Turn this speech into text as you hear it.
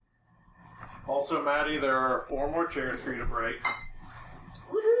Also, Maddie, there are 4 more chairs for you to break.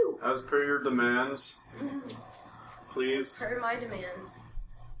 Woohoo! As per your demands. Please. Per my demands.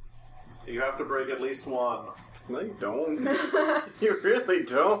 You have to break at least 1. No, you don't. You really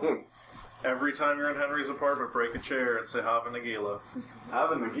don't. Every time you're in Henry's apartment, break a chair and say, Have a Nagila.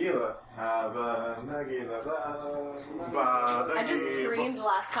 Have a Nagila. Have a Nagila. I just screamed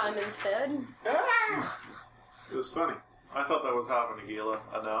last time instead. It was funny. I thought that was Have a Nagila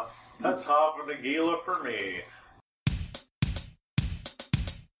enough. That's Have a Nagila for me.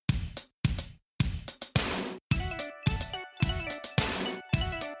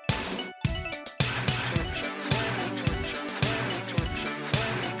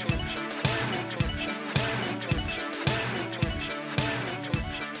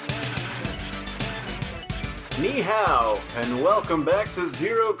 Ni hao, and welcome back to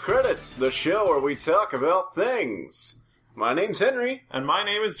Zero Credits, the show where we talk about things. My name's Henry. And my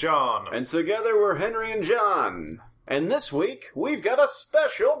name is John. And together we're Henry and John. And this week, we've got a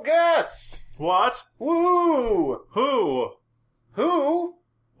special guest! What? Woo! Who? Who?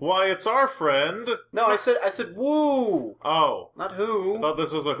 Why, it's our friend. No, I said woo! Oh. Not who. I thought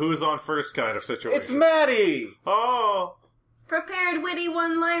this was a who's on first kind of situation. It's Maddie! Oh. Prepared witty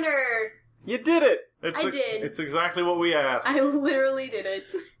one-liner! You did it! I did. It's exactly what we asked. I literally did it.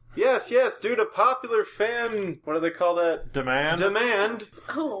 Yes, due to popular fan... What do they call that? Demand? Demand.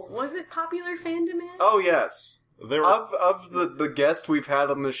 Oh, was it popular fan demand? Oh, yes. They were, of the guests we've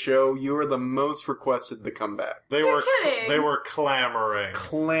had on the show, you were the most requested to come back. You're kidding. They were clamoring.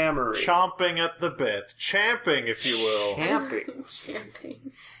 Clamoring. Chomping at the bit. Champing, if you will. Champing.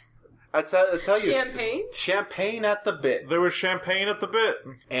 Champagne. I tell you. Champagne? Champagne at the bit. There was champagne at the bit.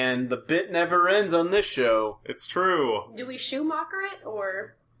 And the bit never ends on this show. It's true. Do we Schumacher it,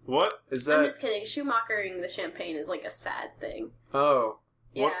 or... What? Is that... I'm just kidding. Schumachering the champagne is like a sad thing. Oh.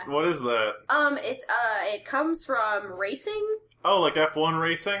 Yeah. What is that? It comes from racing. Oh, like F1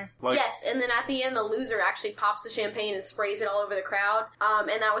 racing? Yes, and then at the end, the loser actually pops the champagne and sprays it all over the crowd.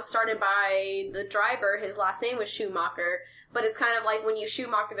 And that was started by the driver. His last name was Schumacher. But it's kind of like when you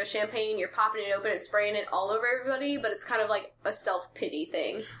Schumacher the champagne, you're popping it open and spraying it all over everybody, but it's kind of like a self-pity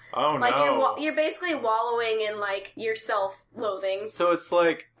thing. Oh, like no. You're basically wallowing in, like, your self-loathing. So it's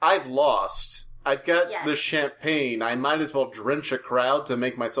like, I've lost. I've got Yes. the champagne. I might as well drench a crowd to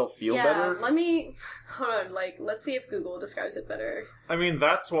make myself feel better. Hold on, let's see if Google describes it better. I mean,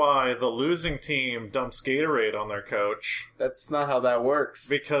 that's why the losing team dumps Gatorade on their coach. That's not how that works.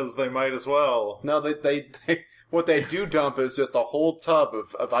 Because they might as well. No, they what they do dump is just a whole tub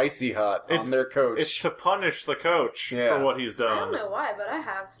of Icy Hot on their coach. It's to punish the coach for what he's done. I don't know why, but I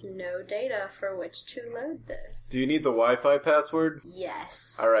have no data for which to load this. Do you need the Wi-Fi password?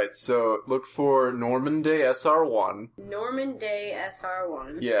 Yes. Alright, so look for Norman Day SR1. Norman Day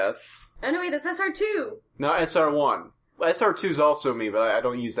SR1. Yes. Oh, no, wait, that's SR2. No, SR1. SR2 is also me, but I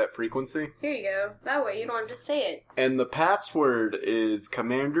don't use that frequency. Here you go. That way you don't have to say it. And the password is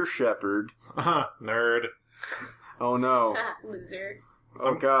Commander Shepard. Nerd. Oh no. Loser.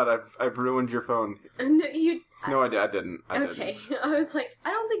 Oh god, I've ruined your phone. No, No, I didn't. Okay. I was like,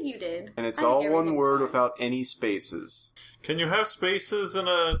 I don't think you did. And it's I think all one everything's word fine. without any spaces. Can you have spaces in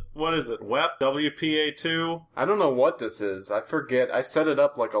a, what is it, WEP? WPA2? I don't know what this is. I forget. I set it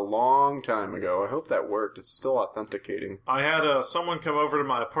up like a long time ago. I hope that worked. It's still authenticating. I had someone come over to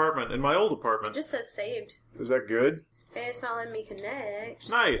my apartment, in my old It apartment. just says saved. Is that good? It's not letting me connect.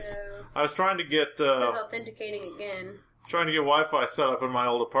 Nice. So I was trying to get... it says authenticating again. trying to get Wi-Fi set up in my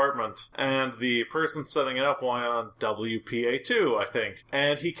old apartment, and the person setting it up went on WPA2, I think.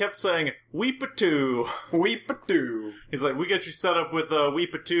 And he kept saying, Weepa2. Weepa2. He's like, we get you set up with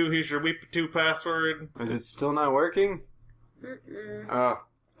Weepa2, here's your Weepa2 password. Is it still not working? Mm-mm.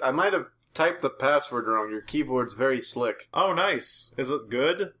 I might have typed the password wrong. Your keyboard's very slick. Oh, nice. Is it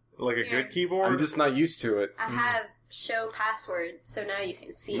good? Like a good keyboard? I'm just not used to it. I have show password, so now you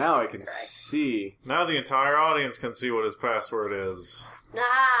can see. Now I if can it's correct. see. Now the entire audience can see what his password is.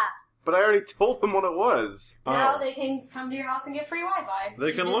 Ah! But I already told them what it was. Now Oh. they can come to your house and get free Wi-Fi. They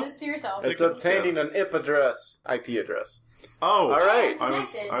You can did look- this to yourself. It's can- obtaining an IP address. Oh. All right.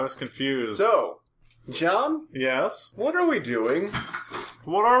 I was confused. So, John, Yes? what are we doing?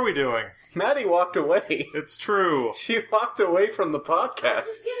 What are we doing? Maddie walked away. It's true. She walked away from the I'm podcast.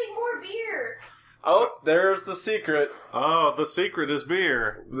 just getting more beer. Oh, there's the secret. Oh, the secret is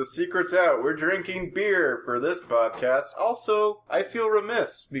beer. The secret's out. We're drinking beer for this podcast. Also, I feel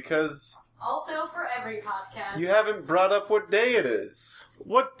remiss because Also for every podcast. you haven't brought up what day it is.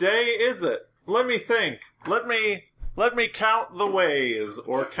 What day is it? Let me think. Let me count the ways,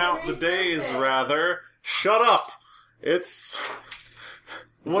 or It's count the Henry's days, birthday. rather. Shut up! It's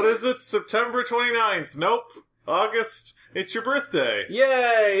What is it? September 29th? Nope. August. It's your birthday.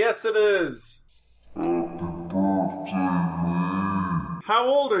 Yay! Yes, it is. How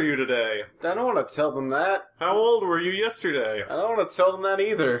old are you today? I don't want to tell them that. How old were you yesterday? I don't want to tell them that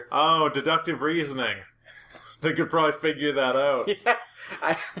either. Oh, deductive reasoning. They could probably figure that out. Yeah,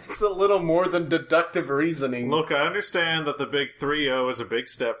 it's a little more than deductive reasoning. Look, I understand that the big 3-0 is a big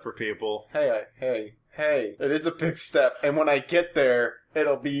step for people. Hey, it is a big step, and when I get there,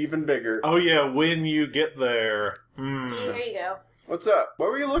 it'll be even bigger. Oh yeah, when you get there. See, here you go. What's up?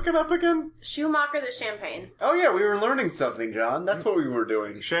 What were you looking up again? Schumacher the champagne. Oh yeah, we were learning something, John. That's what we were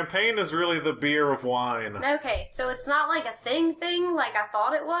doing. Champagne is really the beer of wine. Okay, so it's not like a thing like I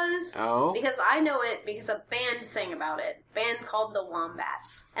thought it was. Oh? Because I know it because a band sang about it. A band called the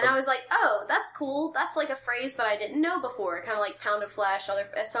Wombats. And I was like, oh, that's cool. That's like a phrase that I didn't know before. Kind of like pound of flesh. So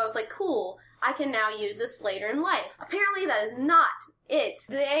I was like, cool. I can now use this later in life. Apparently that is not it.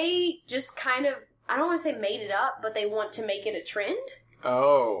 They just kind of, I don't want to say made it up, but they want to make it a trend.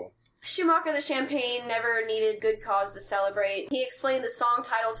 Oh. Schumacher the Champagne never needed good cause to celebrate. He explained the song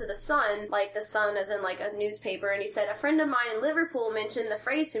title to The Sun, like The Sun as in like a newspaper, and he said, a friend of mine in Liverpool mentioned the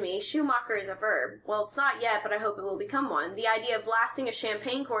phrase to me, Schumacher is a verb. Well, it's not yet, but I hope it will become one. The idea of blasting a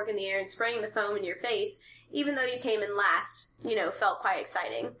champagne cork in the air and spraying the foam in your face, even though you came in last, felt quite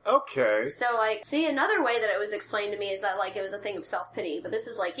exciting. Okay. So, see, another way that it was explained to me is that, it was a thing of self-pity. But this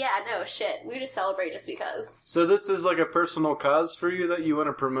is no, shit. We just celebrate just because. So this is like a personal cause for you that you want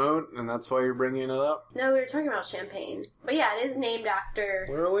to promote, and that's why you're bringing it up? No, we were talking about champagne. But yeah, it is named after...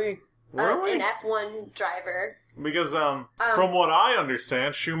 Where are we? An F1 driver. Because, from what I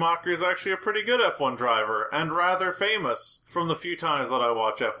understand, Schumacher is actually a pretty good F1 driver, and rather famous from the few times that I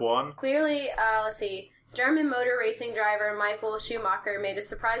watch F1. Clearly, let's see... German motor racing driver Michael Schumacher made a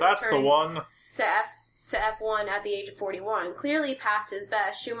surprise That's return the one. to F1 at the age of 41. Clearly past his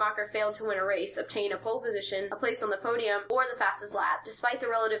best, Schumacher failed to win a race, obtain a pole position, a place on the podium, or the fastest lap. Despite the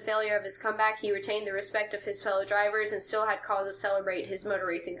relative failure of his comeback, he retained the respect of his fellow drivers and still had cause to celebrate his motor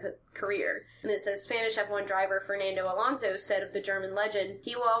racing career. And it says, Spanish F1 driver Fernando Alonso said of the German legend,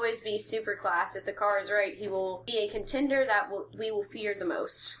 he will always be superclass. If the car is right, he will be a contender that we will fear the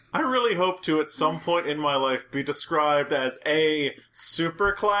most. I really hope to, at some point in my life, be described as a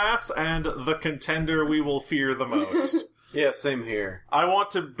superclass and the contender we will fear the most. Yeah, same here. I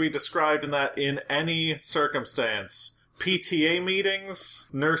want to be described in that in any circumstance. PTA meetings,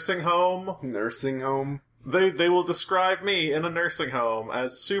 nursing home. Nursing home? They will describe me in a nursing home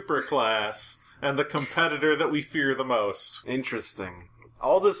as superclass and the competitor that we fear the most. Interesting.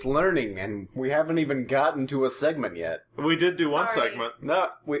 All this learning, and we haven't even gotten to a segment yet. We did do one Sorry. segment. No,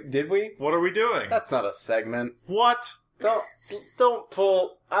 did we? What are we doing? That's not a segment. What? Don't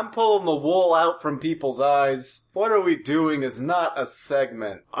pull... I'm pulling the wool out from people's eyes. What are we doing is not a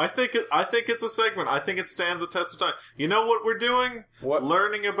segment. I think it's a segment. I think it stands the test of time. You know what we're doing? What?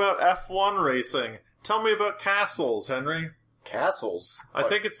 Learning about F1 racing. Tell me about castles, Henry. Castles? I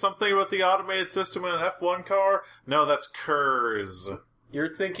think it's something about the automated system in an F1 car. No, that's Kurz. You're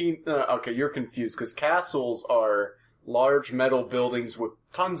thinking... okay, you're confused, because castles are large metal buildings with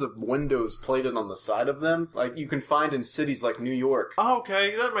tons of windows plated on the side of them, like you can find in cities like New York. Oh,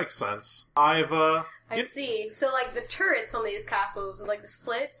 okay, that makes sense. I see. So, the turrets on these castles with, the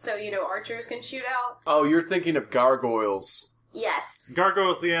slits, so, archers can shoot out? Oh, you're thinking of gargoyles. Yes.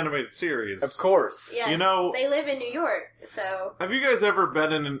 Gargoyles, the animated series. Of course. Yes. They live in New York, so... Have you guys ever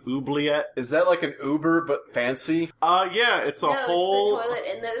been in an oubliette? Is that like an Uber, but fancy? Yeah, it's a hole... No, it's the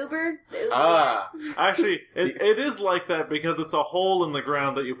toilet in the Uber. The oubliette. Ah. Actually, it is like that because it's a hole in the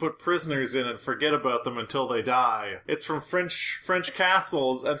ground that you put prisoners in and forget about them until they die. It's from French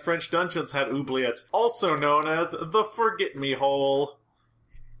castles, and French dungeons had oubliettes, also known as the Forget-Me-Hole.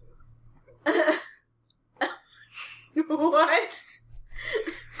 What?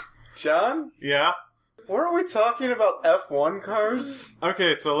 John? Yeah? Weren't we talking about F1 cars?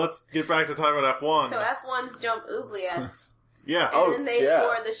 Okay, so let's get back to talking about F1. So F1s jump oubliettes. Yeah. And then they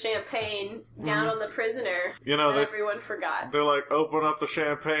pour the champagne down on the prisoner. And everyone forgot. They're like, open up the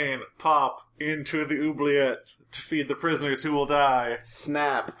champagne, pop into the oubliette to feed the prisoners who will die.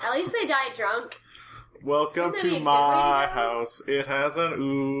 Snap. At least they die drunk. Welcome to my house. It has an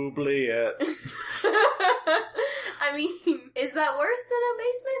oubliette. I mean, is that worse than a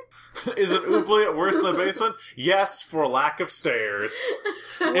basement? Is an oubliette worse than a basement? Yes, for lack of stairs.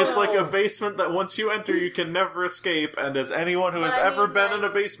 It's like a basement that once you enter, you can never escape, and as anyone who has ever been in a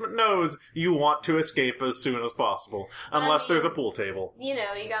basement knows, you want to escape as soon as possible. Unless there's a pool table. You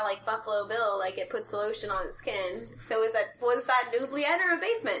got Buffalo Bill, it puts lotion on its skin. So was that an oubliette or a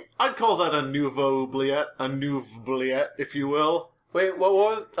basement? I'd call that a nouveau oubliette, if you will. Wait, what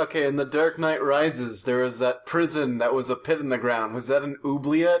was... Okay, in The Dark Knight Rises, there was that prison that was a pit in the ground. Was that an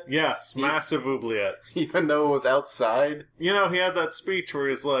oubliette? Yes, massive oubliette. Even though it was outside? You know, he had that speech where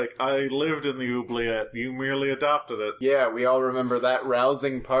he's like, I lived in the oubliette, you merely adopted it. Yeah, we all remember that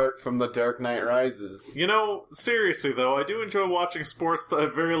rousing part from The Dark Knight Rises. You know, seriously though, I do enjoy watching sports that I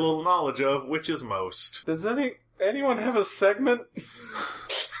have very little knowledge of, which is most. Does anyone have a segment?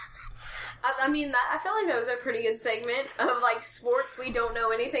 I mean, I feel like that was a pretty good segment of, like, sports we don't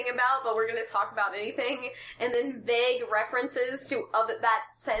know anything about, but we're going to talk about anything, and then vague references to that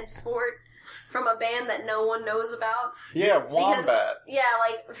said sport from a band that no one knows about. Yeah, Wombat.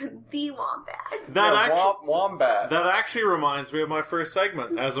 The Wombats. Wombat. That actually reminds me of my first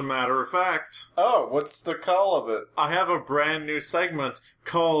segment, as a matter of fact. Oh, what's the call of it? I have a brand new segment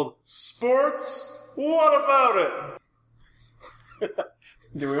called Sports, What About It?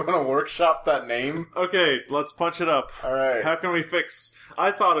 Do we want to workshop that name? Okay, let's punch it up. Alright. How can we fix... I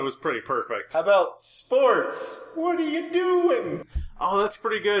thought it was pretty perfect. How about sports? What are you doing? Oh, that's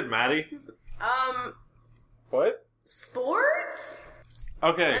pretty good, Maddie. What? Sports?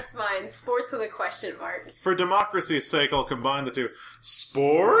 Okay. That's fine. Sports with a question mark. For democracy's sake, I'll combine the two.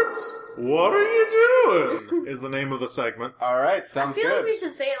 Sports? What are you doing? Is the name of the segment. Alright, sounds good. I feel like we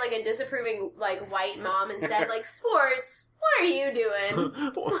should say it like a disapproving, like, white mom instead. Like, sports, what are you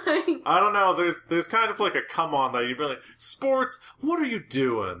doing? I don't know, there's kind of like a come on though. You'd be like, sports, what are you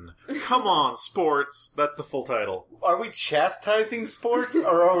doing? Come on, sports. That's the full title. Are we chastising sports,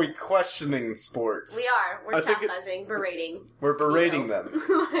 or are we questioning sports? We are. We're chastising, berating. We're berating them.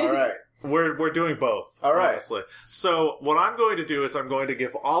 Alright. We're doing both, all right. Honestly. So, what I'm going to do is I'm going to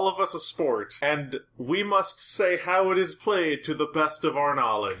give all of us a sport, and we must say how it is played to the best of our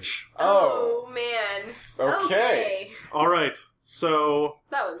knowledge. Oh man. Okay. Alright, so...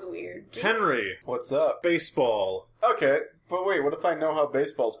 That was weird. Jeez. Henry. What's up? Baseball. Okay, but wait, what if I know how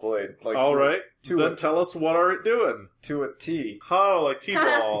baseball's played? Like, alright, then tell us what are it doing. To a T. Oh, like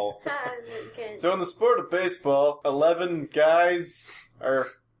T-ball. So in the sport of baseball, 11 guys are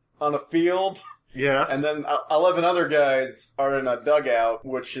on a field. Yes. And then 11 other guys are in a dugout,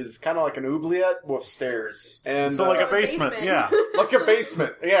 which is kind of like an oubliette with stairs. And so like a basement, yeah. Like a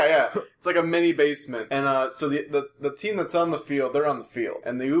basement, yeah. It's like a mini basement. And so the team that's on the field, they're on the field.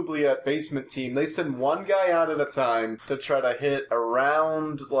 And the oubliette basement team, they send one guy out at a time to try to hit a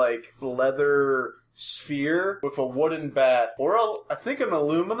round, like, leather sphere with a wooden bat, or I think an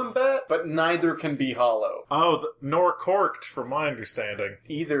aluminum bat, but neither can be hollow. Oh, nor corked, from my understanding.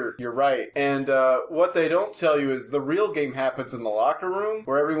 Either, you're right. And what they don't tell you is the real game happens in the locker room,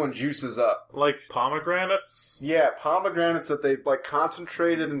 where everyone juices up. Like pomegranates? Yeah, pomegranates that they've, like,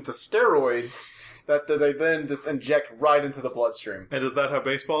 concentrated into steroids that they then just inject right into the bloodstream. And is that how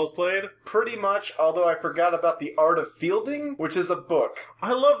baseball is played? Pretty much, although I forgot about The Art of Fielding, which is a book.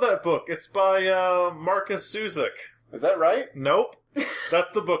 I love that book. It's by Marcus Zuzik. Is that right? Nope.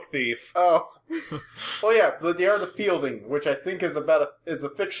 That's The Book Thief. Oh. Well, yeah, The Art of Fielding, which I think is is a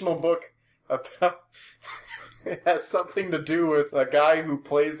fictional book about... It has something to do with a guy who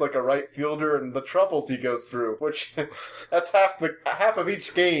plays like a right fielder and the troubles he goes through, that's half of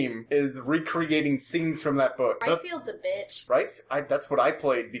each game is recreating scenes from that book. Right field's a bitch. Right? That's what I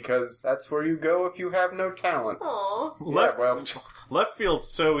played because that's where you go if you have no talent. Aww. Left field's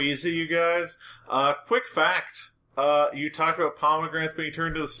so easy, you guys. Quick fact. You talked about pomegranates being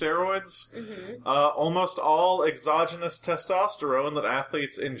turned into steroids. Mm-hmm. Almost all exogenous testosterone that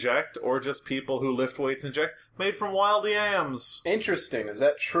athletes inject, or just people who lift weights inject, made from wild yams. Interesting. Is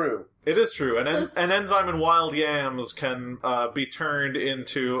that true? It is true. An enzyme in wild yams can be turned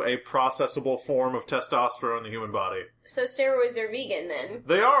into a processable form of testosterone in the human body. So steroids are vegan, then?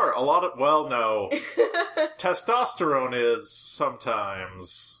 They are. A lot of... Well, no. Testosterone is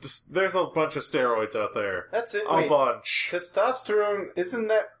sometimes. There's a bunch of steroids out there. That's it. A bunch. Testosterone, isn't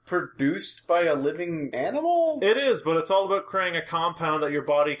that produced by a living animal? It is, but it's all about creating a compound that your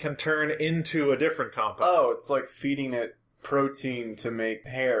body can turn into a different compound. Oh, it's like feeding it protein to make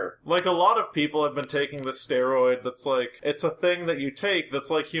hair. Like, a lot of people have been taking this steroid that's like, it's a thing that you take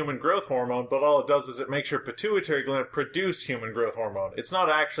that's like human growth hormone, but all it does is it makes your pituitary gland produce human growth hormone. It's not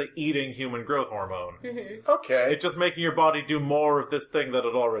actually eating human growth hormone. Mm-hmm. Okay. It's just making your body do more of this thing that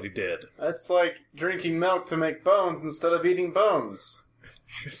it already did. That's like drinking milk to make bones instead of eating bones.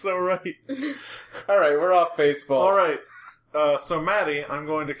 You're so right. Alright, we're off baseball. Alright. So Maddie, I'm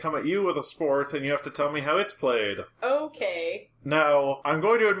going to come at you with a sport, and you have to tell me how it's played. Okay. Now, I'm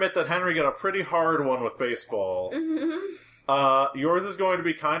going to admit that Henry got a pretty hard one with baseball. Mm-hmm. Yours is going to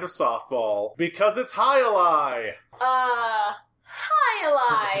be kind of softball, because it's high-a-lie!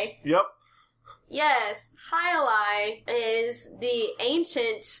 High-a-lie! Yep. Yes, Hyali is the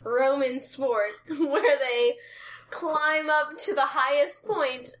ancient Roman sport where they climb up to the highest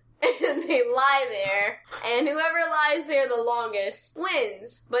point and they lie there, and whoever lies there the longest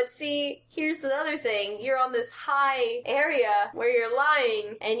wins. But see, here's the other thing. You're on this high area where you're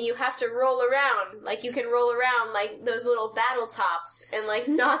lying, and you have to roll around. Like, you can roll around like those little battle tops and, like,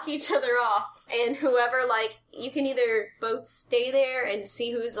 knock each other off. And whoever, like, you can either both stay there and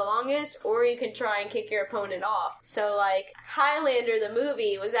see who's the longest, or you can try and kick your opponent off. So, like, Highlander, the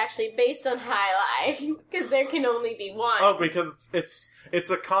movie, was actually based on Hyli, because there can only be one. Oh, because it's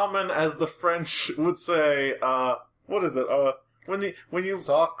a common, as the French would say, what is it, when you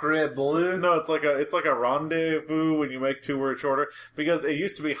Sacre bleu. No, it's like a rendezvous when you make two words shorter, because it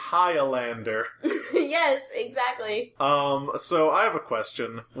used to be Highlander. Yes, exactly. So I have a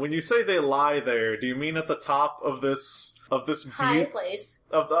question. When you say they lie there, do you mean at the top of this High place.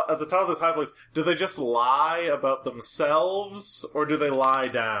 at the top of this high place, do they just lie about themselves, or do they lie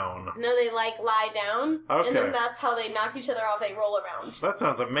down? No, they, like, lie down, Okay. and then that's how they knock each other off, they roll around. That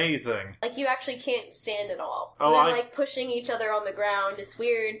sounds amazing. Like, you actually can't stand at all. So Oh, they're, like, pushing each other on the ground. It's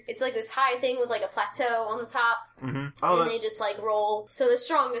weird. It's like this high thing with, like, a plateau on the top, Mm-hmm. Oh, and they just, like, roll. So the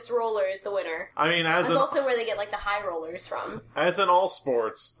strongest roller is the winner. I mean, That's also where they get, like, the high rollers from. as in all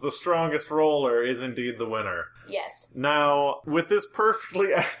sports, the strongest roller is indeed the winner. Yes. Now, with this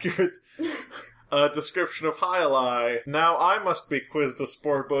perfectly accurate description of Hyli, now I must be quizzed a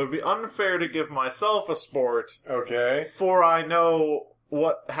sport, but it would be unfair to give myself a sport, Okay. for I know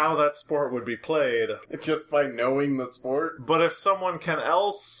how that sport would be played. Just by knowing the sport? But if someone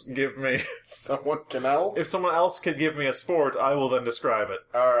else give me If someone else could give me a sport, I will then describe it.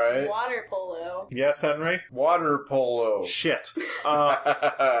 Alright. Water polo. Yes, Henry? Water polo. Shit.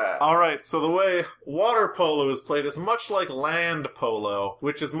 Alright, so the way water polo is played is much like land polo,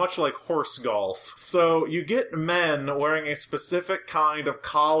 which is much like horse golf. So you get men wearing a specific kind of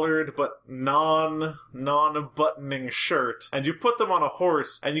collared but non-buttoning shirt, and you put them on a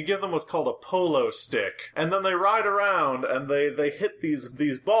horse, and you give them what's called a polo stick. And then they ride around, and they hit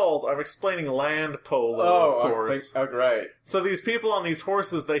these balls. I'm explaining land polo, of course. Right. So these people on these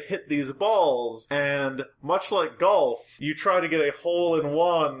horses, they hit these balls, and much like golf, you try to get a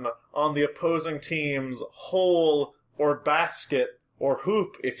hole-in-one on the opposing team's hole or basket or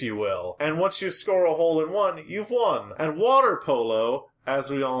hoop, if you will. And once you score a hole-in-one, you've won. And water polo, as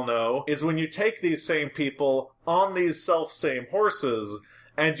we all know, is when you take these same people on these self-same horses,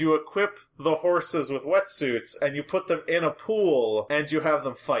 and you equip the horses with wetsuits, and you put them in a pool, and you have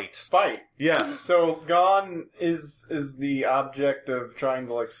them fight. Fight. Yes. So gone is the object of trying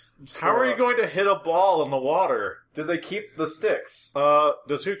to, like, How are you going to hit a ball in the water? Do they keep the sticks?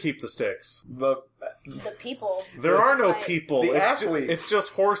 Does who keep the sticks? The people. There are no fight. people. The It's athletes. it's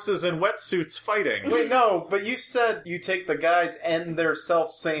just horses in wetsuits fighting. Wait, no, but you said you take the guys and their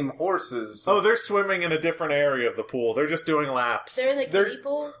self-same horses. Oh, they're swimming in a different area of the pool. They're just doing laps. They're in the kiddie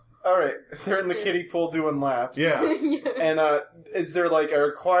pool? Alright, they're in the Just- kiddie pool doing laps. Yeah. And, is there, like, a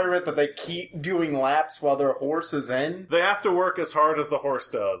requirement that they keep doing laps while their horse is in? They have to work as hard as the horse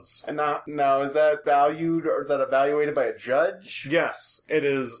does. And now, is that valued, or is that evaluated by a judge? Yes, it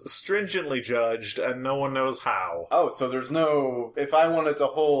is stringently judged, and no one knows how. Oh, so there's no... If I wanted to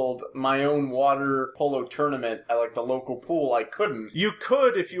hold my own water polo tournament at, like, the local pool, I couldn't. You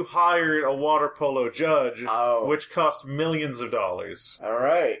could if you hired a water polo judge, Oh. which cost millions of dollars.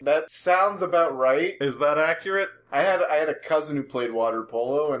 Alright, that sounds about right. Is that accurate? I had a cousin who played water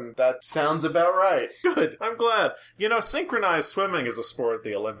polo, and that sounds about right. Good. I'm glad. You know, synchronized swimming is a sport at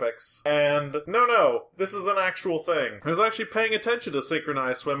the Olympics. And no, this is an actual thing. I was actually paying attention to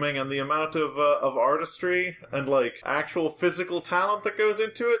synchronized swimming and the amount of artistry and, like, actual physical talent that goes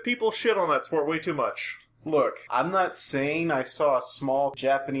into it. People shit on that sport way too much. Look, I'm not saying I saw a small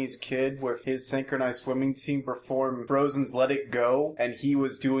Japanese kid with his synchronized swimming team perform Frozen's Let It Go, and he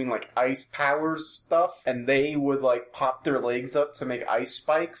was doing, like, ice powers stuff, and they would, like, pop their legs up to make ice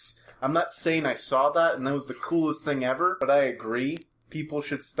spikes. I'm not saying I saw that, and that was the coolest thing ever, but I agree. People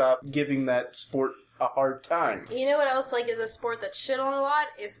should stop giving that sport a hard time. You know what else, like, is a sport that's shit on a lot?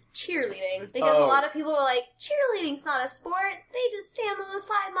 Is cheerleading. Because a lot of people are like, cheerleading's not a sport. They just stand on the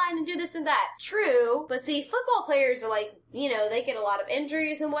sideline and do this and that. True. But see, football players are like, you know, they get a lot of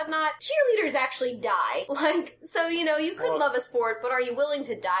injuries and whatnot. Cheerleaders actually die. Like, so, you know, you could love a sport, but are you willing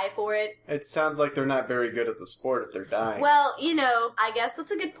to die for it? It sounds like they're not very good at the sport if they're dying. Well, you know, I guess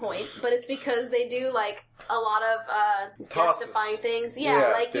that's a good point, but it's because they do, like, a lot of death-defying things.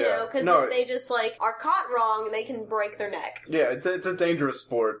 Yeah, like, you know, because if they just, like, are are caught wrong, they can break their neck. Yeah, it's a dangerous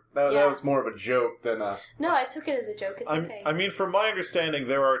sport. That was more of a joke than a... No, I took it as a joke. It's okay. I mean, from my understanding,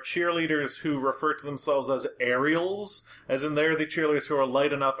 there are cheerleaders who refer to themselves as aerials, as in they're the cheerleaders who are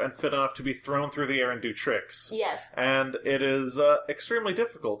light enough and fit enough to be thrown through the air and do tricks. Yes. And it is extremely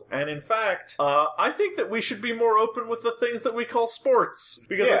difficult. And in fact, I think that we should be more open with the things that we call sports.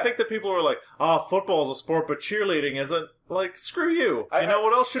 Because I think that people are like, football's a sport, but cheerleading isn't. Like, screw you. You know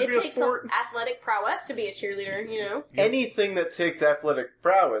what else should be a sport? It takes athletic prowess to be a cheerleader, you know? Anything that takes athletic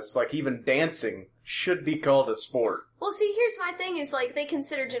prowess, like even dancing, should be called a sport. Well, see, here's my thing, is, like, they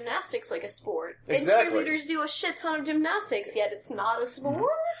consider gymnastics like a sport. Exactly. And cheerleaders do a shit ton of gymnastics, yet it's not a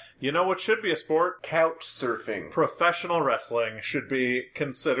sport? You know what should be a sport? Couch surfing. Professional wrestling should be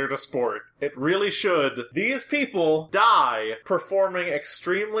considered a sport. It really should. These people die performing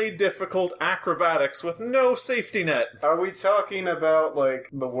extremely difficult acrobatics with no safety net. Are we talking about, like,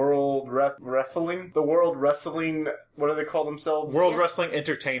 the World Wrestling? The World Wrestling... What do they call themselves? World Wrestling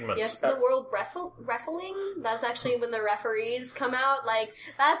Entertainment. Yes, the World Wrestling. That's actually when the referees come out. Like,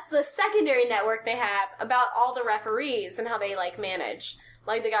 that's the secondary network they have about all the referees and how they, like, manage.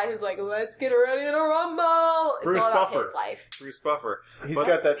 Like the guy who's like, let's get ready to rumble. It's Bruce all about Buffer. his life. Bruce Buffer. He's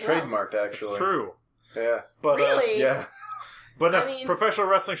got that trademarked, actually. It's true. Yeah. But, really? Yeah. But no, I mean, professional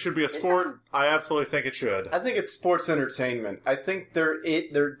wrestling should be a sport. I absolutely think it should. I think it's sports entertainment. I think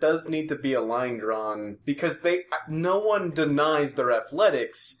there does need to be a line drawn because no one denies their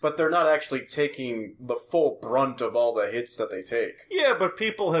athletics, but they're not actually taking the full brunt of all the hits that they take. Yeah, but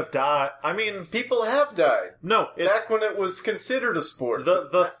people have died. I mean, people have died. No, it's back when it was considered a sport.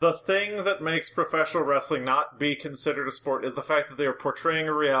 The thing that makes professional wrestling not be considered a sport is the fact that they are portraying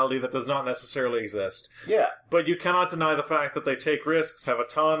a reality that does not necessarily exist. Yeah. But you cannot deny the fact that they take risks, have a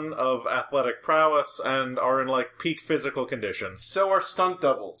ton of athletic prowess, and are in, like, peak physical condition. So are stunt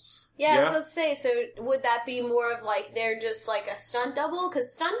doubles. Yeah, I was about to say, so would that be more of, like, they're just, like, a stunt double?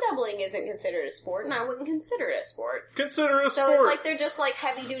 Because stunt doubling isn't considered a sport, and I wouldn't consider it a sport. Consider it a sport! So it's like they're just, like,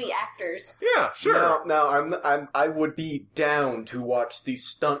 heavy-duty actors. Yeah, sure. Now, I would be down to watch the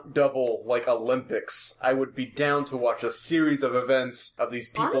stunt double, like, Olympics. I would be down to watch a series of events of these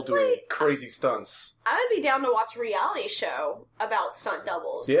people Honestly, doing crazy stunts. I would be down to watch a reality show about stunt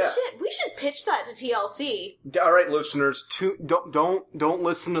doubles. Yeah. Shit, we should pitch that to TLC. All right, listeners, don't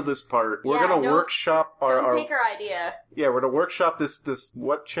listen to this part. We're gonna workshop our. Don't take our idea. Yeah, we're gonna workshop this.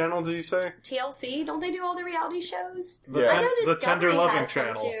 What channel did you say? TLC? Don't they do all the reality shows? The Yeah. Tender Loving has some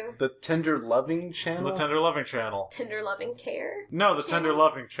Channel. too. The Tender Loving channel. The Tender Loving Channel. Tender Loving Care. No, the Tender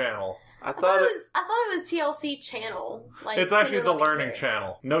Loving Channel. I thought it. I thought it was TLC channel. Like It's actually Tender the Loving Learning Care.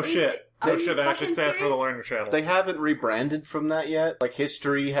 Channel. No Are you shit. Are No you shit, it actually fucking stands for the serious? Learning Channel. They haven't rebranded from that yet. Like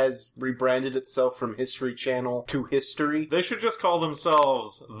History has rebranded itself from History Channel to History. They should just call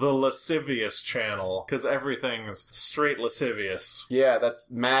themselves the Lascivious Channel, because everything's straight lascivious. Yeah, that's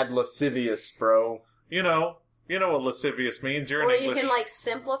mad lascivious, bro. You know what lascivious means. You're Or in you English. can, like,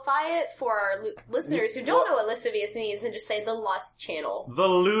 simplify it for our listeners who don't know what lascivious means and just say the lust channel. The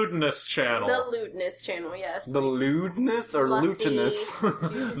Lewdness Channel. The lewdness channel, yes. The lewdness or Lusty. lutinous?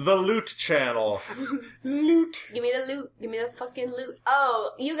 The Loot Channel. Loot. Give me the loot. Give me the fucking loot.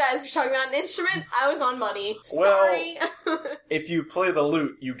 Oh, you guys were talking about an instrument? I was on money. Well- Sorry. If you play the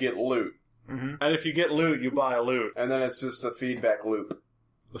lute, you get loot. Mm-hmm. And if you get loot, you buy a loot. And then it's just a feedback loop.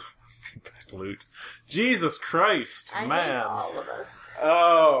 Feedback loot. Jesus Christ, I man. hate all of us.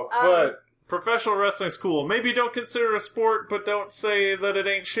 Oh, but... Professional wrestling's cool. Maybe don't consider it a sport, but don't say that it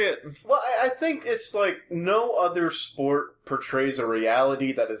ain't shit. Well, I think it's like no other sport portrays a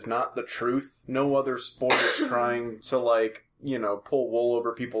reality that is not the truth. No other sport is trying to, like, pull wool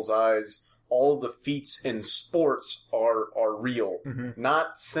over people's eyes. All the feats in sports are real. Mm-hmm.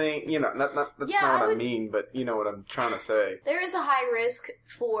 Not saying, that's not what I mean, but you know what I'm trying to say. There is a high risk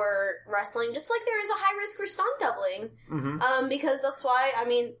for wrestling, just like there is a high risk for stunt doubling. Mm-hmm. Because that's why,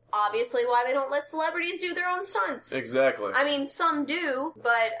 obviously why they don't let celebrities do their own stunts. Exactly. Some do,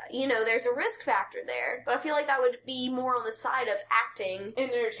 but, there's a risk factor there. But I feel like that would be more on the side of acting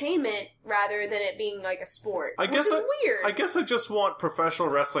and entertainment rather than it being like a sport. Which is weird. I guess I just want professional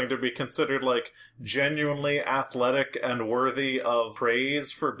wrestling to be considered, like, genuinely athletic and worthy of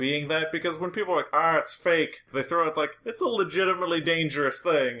praise for being that, because when people are like, it's fake, they throw it's like, it's a legitimately dangerous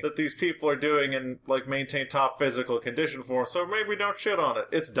thing that these people are doing and, like, maintain top physical condition for, so maybe don't shit on it.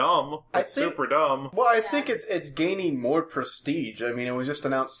 It's dumb. It's super dumb. Well, I think it's gaining more prestige. I mean, it was just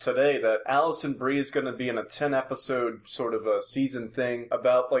announced today that Allison Brie is going to be in a 10-episode sort of a season thing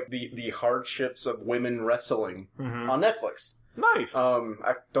about, like, the hardships of women wrestling on Netflix. Nice.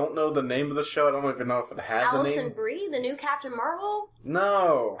 I don't know the name of the show. I don't even know if it has a name. Allison Brie, the new Captain Marvel?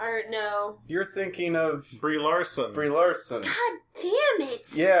 No. Or no. You're thinking of Brie Larson. God damn it!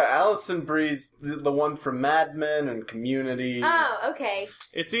 Yeah, Allison Brie's the one from Mad Men and Community. Oh, okay.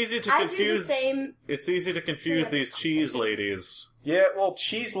 It's easy to I confuse. do the same. It's easy to confuse these cheese ladies. Yeah, well,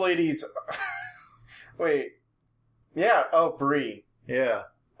 cheese ladies. Wait. Yeah. Oh, Brie. Yeah.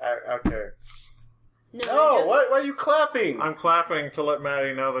 Okay. No, Oh, just... what? Why are you clapping? I'm clapping to let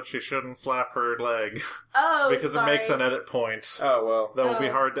Maddie know that she shouldn't slap her leg. Oh, because sorry. it makes an edit point. Oh, well. That will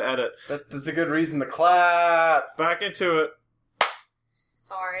be hard to edit. That's a good reason to clap. Back into it.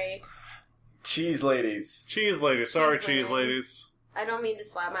 Sorry. Cheese ladies. Cheese ladies. Sorry, cheese lady. ladies. I don't mean to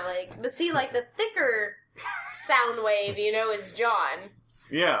slap my leg. But see, like, the thicker sound wave, is John.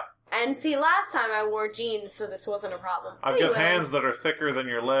 Yeah. And see, last time I wore jeans, so this wasn't a problem. I've Anyway. got hands that are thicker than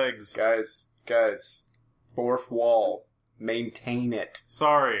your legs. Guys. Fourth wall. Maintain it.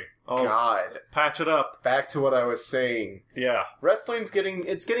 Sorry. I'll God. patch it up. Back to what I was saying. Yeah. Wrestling's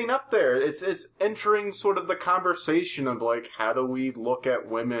getting up there. It's entering sort of the conversation of like, how do we look at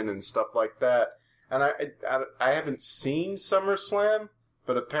women and stuff like that. And I haven't seen SummerSlam,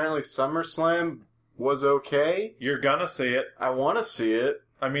 but apparently SummerSlam was okay. You're gonna see it. I want to see it.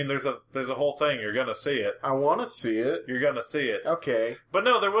 I mean, there's a whole thing. You're gonna see it. I want to see it. You're gonna see it. Okay. But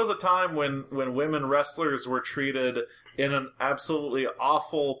no, there was a time when women wrestlers were treated in an absolutely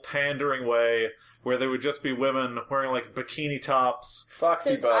awful, pandering way, where they would just be women wearing like bikini tops. Foxy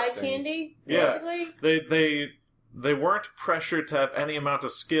There's eye boxing. candy, Yeah. basically. They weren't pressured to have any amount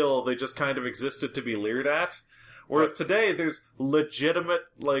of skill. They just kind of existed to be leered at. Whereas today, there's legitimate,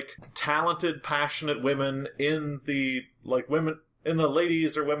 like, talented, passionate women in the, like, in the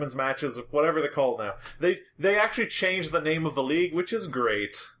ladies or women's matches, whatever they're called now. They actually changed the name of the league, which is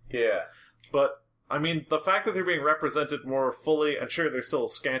great. Yeah. But, I mean, the fact that they're being represented more fully, and sure, they're still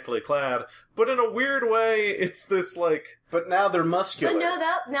scantily clad, but in a weird way, it's this, like... But now they're muscular. But no,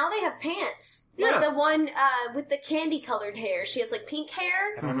 now they have pants. Yeah. Like the one with the candy-colored hair. She has, like, pink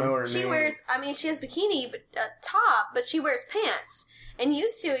hair. I don't know her She name. wears, she has bikini top, but she wears pants. And it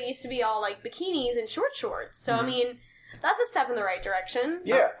used to be all, like, bikinis and short shorts. So, I mean... That's a step in the right direction.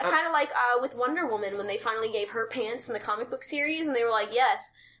 Yeah. Kind of like with Wonder Woman when they finally gave her pants in the comic book series, and they were like,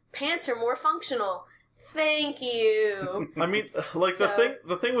 yes, pants are more functional. Thank you. I mean, like,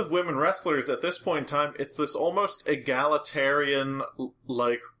 the thing with women wrestlers at this point in time, it's this almost egalitarian,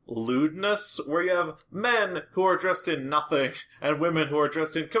 like, lewdness, where you have men who are dressed in nothing, and women who are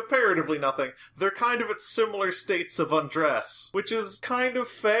dressed in comparatively nothing. They're kind of at similar states of undress, which is kind of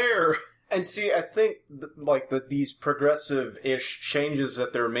fair. And see, I think, these progressive-ish changes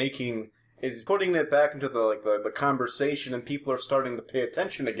that they're making is putting it back into the conversation, and people are starting to pay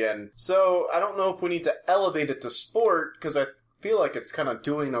attention again. So, I don't know if we need to elevate it to sport, because I feel like it's kind of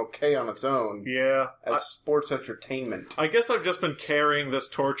doing okay on its own. Yeah. As sports entertainment. I guess I've just been carrying this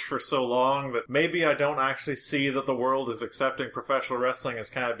torch for so long that maybe I don't actually see that the world is accepting professional wrestling as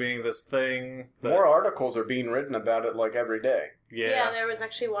kind of being this thing that... More articles are being written about it, like, every day. Yeah, there was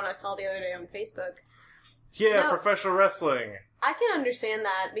actually one I saw the other day on Facebook. Yeah, No. Professional wrestling. I can understand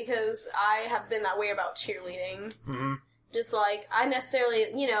that because I have been that way about cheerleading. Mm-hmm. Just like, I necessarily,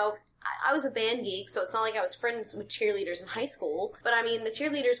 I was a band geek, so it's not like I was friends with cheerleaders in high school. But I mean, the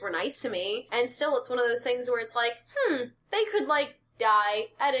cheerleaders were nice to me, and still it's one of those things where it's like, they could, like, die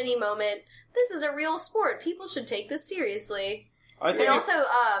at any moment. This is a real sport. People should take this seriously. I think And also,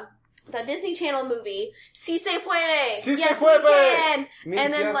 the Disney Channel movie, Si Se Puede! Si yes, se puede! we can! Means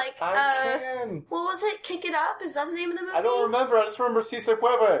And then, yes, like, I can. what was it? Kick It Up? Is that the name of the movie? I don't remember. I just remember Si se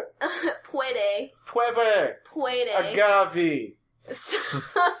puede. Puede. Puede. Puede. Agave.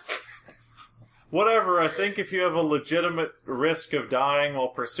 Whatever, I think if you have a legitimate risk of dying while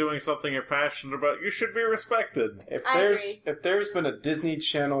pursuing something you're passionate about, you should be respected. If there's been a Disney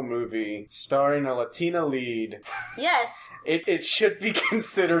Channel movie starring a Latina lead, Yes. it should be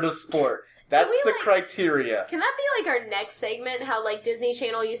considered a sport. That's we, the criteria. Can that be, like, our next segment? How, like, Disney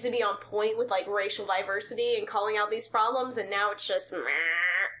Channel used to be on point with, like, racial diversity and calling out these problems, and now it's just...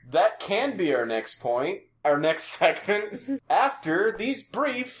 That can be our next point. Our next segment. After these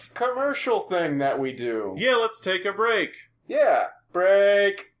brief commercial thing that we do. Yeah, let's take a break. Yeah.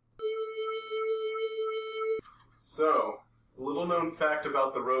 Break. So, little known fact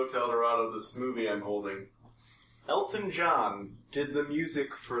about the Road to El Dorado, this movie I'm holding. Elton John did the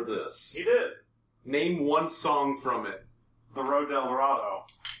music for this. He did. Name one song from it. The Road to El Dorado.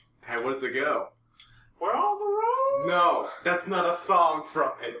 Hey, what does it go? We're on the road. No, that's not a song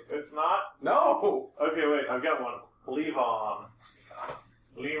from it. It's not? No! Okay, wait, I've got one. Leave on.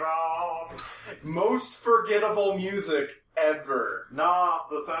 Leave on. Most forgettable music ever. Nah,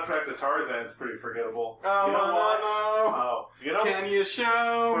 the soundtrack to Tarzan's pretty forgettable. Oh, you know why? no. Oh, you know, Can you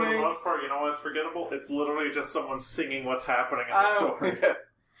show for me? the most part, you know why it's forgettable? It's literally just someone singing what's happening in the story. Yeah.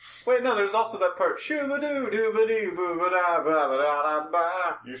 Wait, no, there's also that part. Shoo-ba-doo, doo-ba-doo,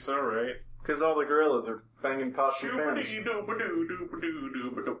 boo-ba-da-ba-ba-da-ba. You're so right. Because all the gorillas are banging pots and pans.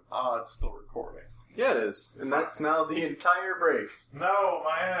 Shoo-ba-dee-doo-ba-doo-doo-ba-doo-doo-ba-doo. Ah, it's still recording. Yeah, it is. And that's now the entire break. No,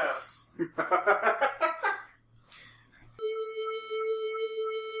 my ass.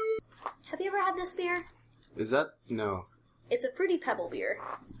 Have you ever had this beer? Is that... No. It's a Fruity Pebble beer.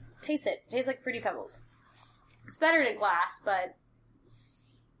 Taste it. It tastes like Fruity Pebbles. It's better in a glass, but...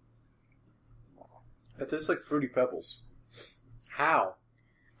 It tastes like Fruity Pebbles. How?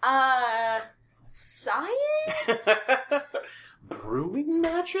 Science? Brewing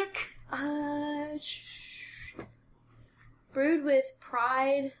magic? Brewed with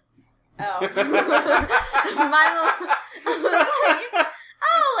pride. Oh.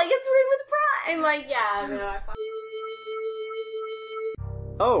 Like it's brewed with pride. And like, yeah, no,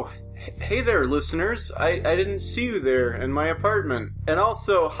 Oh, hey there, listeners. I didn't see you there in my apartment. And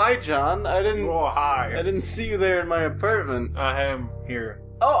also, hi, John. I didn't see you there in my apartment. I am here.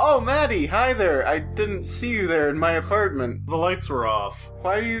 Oh, Maddie. Hi there. I didn't see you there in my apartment. The lights were off.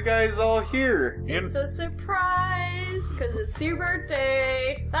 Why are you guys all here? It's a surprise, because it's your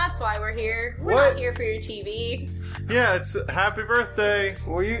birthday. That's why we're here. We're What? not here for your TV. Yeah, it's happy birthday.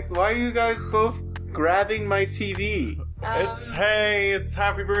 Why are you guys both grabbing my TV? It's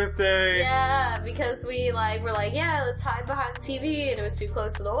happy birthday. Yeah, because we're like, yeah, let's hide behind the TV, and it was too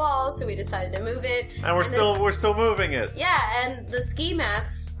close to the wall, so we decided to move it. And we're still moving it. Yeah, and the ski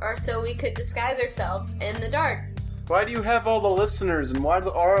masks are so we could disguise ourselves in the dark. Why do you have all the listeners, and why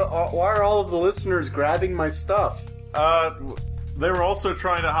are all of the listeners grabbing my stuff? They were also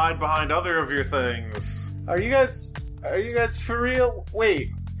trying to hide behind other of your things. Are you guys for real?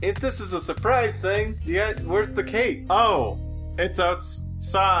 Wait, if this is a surprise thing, where's the cake? Oh, it's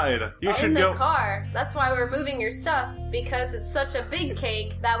outside. You should in the go. car. That's why we're moving your stuff, because it's such a big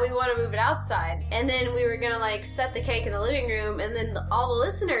cake that we want to move it outside. And then we were gonna like set the cake in the living room, and then all the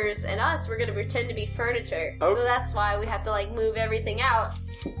listeners and us were gonna pretend to be furniture. Oh. So that's why we have to like move everything out.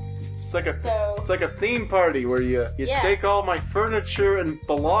 It's like a theme party where you Yeah. take all my furniture and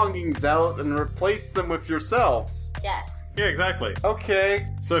belongings out and replace them with yourselves. Yes. Yeah, exactly. Okay.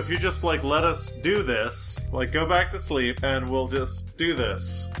 So if you just let us do this, go back to sleep, and we'll just do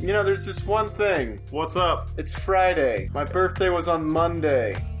this. You know, there's just one thing. What's up? It's Friday. My birthday was on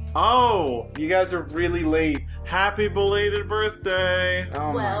Monday. Oh, You guys are really late. happy belated birthday.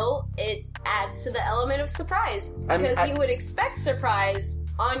 Oh my- Well, it adds to the element of surprise, I'm- because I- you would expect surprise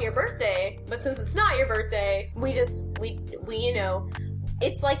on your birthday, but since it's not your birthday, we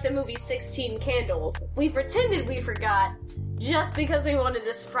it's like the movie 16 Candles. We pretended we forgot just because we wanted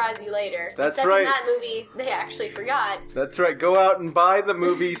to surprise you later. That's Except right. in that movie, they actually forgot. That's right. Go out and buy the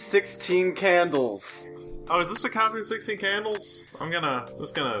movie 16 Candles. Oh, is this a copy of 16 Candles? I'm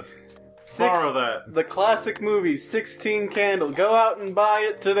just gonna borrow that. The classic movie 16 Candles. Go out and buy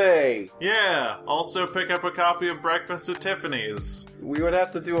it today. Yeah. Also pick up a copy of Breakfast at Tiffany's. We would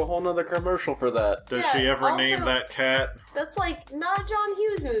have to do a whole nother commercial for that. Does Yeah, she ever also- name that cat? That's like not a John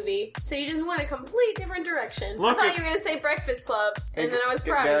Hughes movie, so you just went a complete different direction. Look, I thought you it's- were gonna say Breakfast Club, and then I was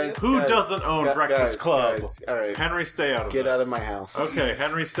Hey, proud guys. of you. Who Guys, doesn't own Breakfast Club? Guys, all right. Henry, stay out of Get this. out of my house. Okay,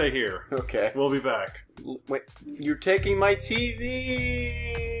 Henry, stay here. Okay. We'll be back. Wait, you're taking my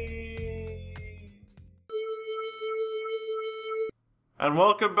TV. And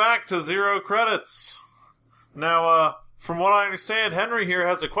welcome back to Zero Credits. Now, from what I understand, Henry here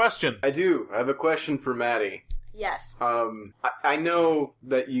has a question. I do. I have a question for Maddie. Yes. I know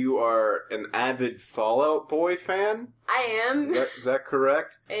that you are an avid Fallout Boy fan. I am. Is that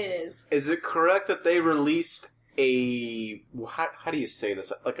correct? It is. Is it correct that they released how do you say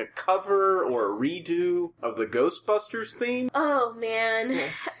this? Like a cover or a redo of the Ghostbusters theme? Oh man.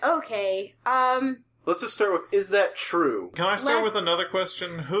 Okay. Let's just start with, is that true? Can I start with Let's- another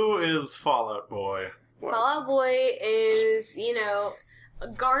question? Who is Fallout Boy? Well, Fall Out Boy is,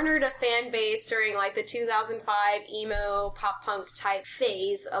 garnered a fan base during like the 2005 emo pop punk type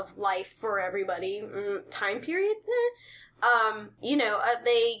phase of life for everybody. Time period?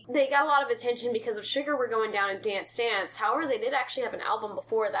 They got a lot of attention because of Sugar We're Going Down and Dance Dance. However, they did actually have an album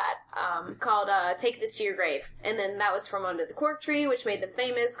before that called Take This to Your Grave. And then that was from Under the Cork Tree, which made them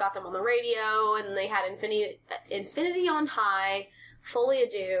famous, got them on the radio, and they had Infinity on High, Folie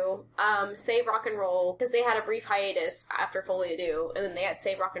à Deux, Save Rock and Roll, because they had a brief hiatus after Folie à Deux, and then they had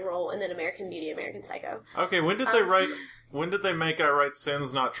Save Rock and Roll, and then American Beauty, American Psycho. Okay, when did they write... When did they make I Write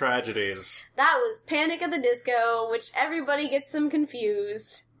Sins, Not Tragedies? That was Panic at the Disco, which everybody gets them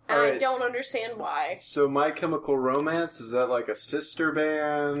confused. And I don't understand why. So My Chemical Romance, is that like a sister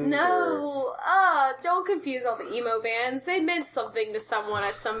band? No! Don't confuse all the emo bands. They meant something to someone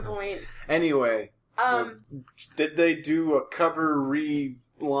at some point. Anyway, so did they do a cover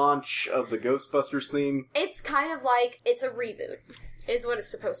relaunch of the Ghostbusters theme? It's kind of like, it's a reboot, is what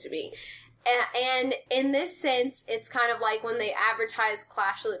it's supposed to be. And in this sense, it's kind of like when they advertised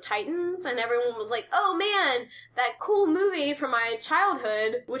Clash of the Titans, and everyone was like, oh man, that cool movie from my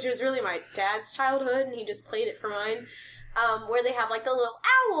childhood, which was really my dad's childhood, and he just played it for mine, where they have like the little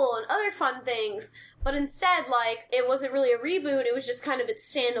owl and other fun things. But instead, like, it wasn't really a reboot, it was just kind of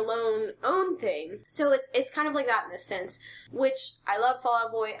its standalone own thing. So it's kind of like that in this sense, which I love Fall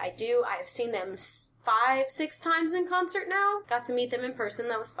Out Boy, I do. I have seen them 5-6 times in concert now. Got to meet them in person,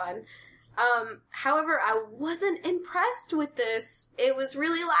 that was fun. However, I wasn't impressed with this. It was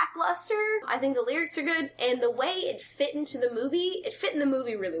really lackluster. I think the lyrics are good, and the way it fit into the movie, it fit in the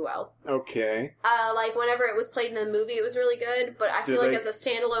movie really well. Okay. Like, whenever it was played in the movie, it was really good, but I feel like as a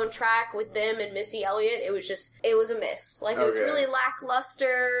standalone track with them and Missy Elliott, it was a miss. Like, it was really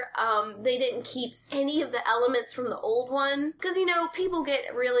lackluster. They didn't keep any of the elements from the old one, because, you know, people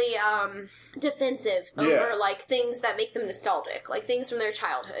get really, defensive over, like, things that make them nostalgic, like things from their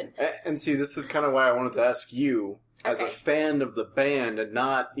childhood. And see, this is kind of why I wanted to ask you, as a fan of the band, and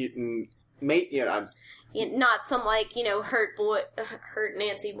not not some, like, you know, hurt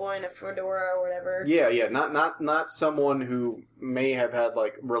Nancy boy in a fedora or whatever. Yeah, not someone who may have had,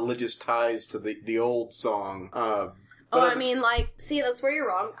 like, religious ties to the old song. I mean, like, see, that's where you're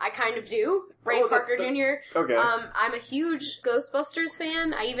wrong. I kind of do. Ray Parker Jr. Okay. I'm a huge Ghostbusters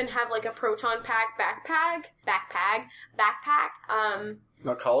fan. I even have, like, a Proton Pack backpack.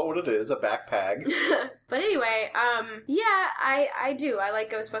 Now call it what it is, a backpack. But anyway, yeah, I do. I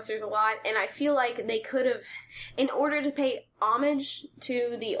like Ghostbusters a lot, and I feel like they could have, in order to pay homage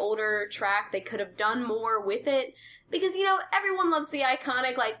to the older track, they could have done more with it. Because, you know, everyone loves the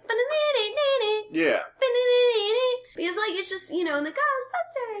iconic, like, yeah. Because, like, it's just, you know, in the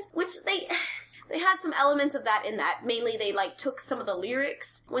Ghostbusters, which they had some elements of that in that. Mainly, they, like, took some of the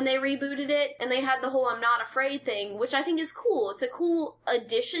lyrics when they rebooted it, and they had the whole I'm Not Afraid thing, which I think is cool. It's a cool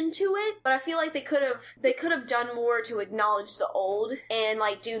addition to it, but I feel like they could have done more to acknowledge the old and,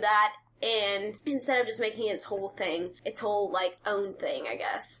 like, do that. And instead of just making its whole thing, its whole, like, own thing, I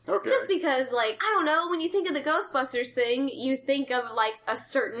guess. Okay. Just because, like, I don't know, when you think of the Ghostbusters thing, you think of, like,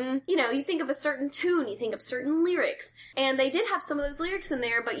 you think of a certain tune, you think of certain lyrics. And they did have some of those lyrics in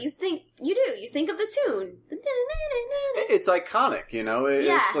there, but you think of the tune. It's iconic, you know?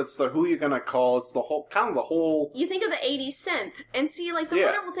 It's the who you gonna call, it's the whole... You think of the 80s synth. And see, like, the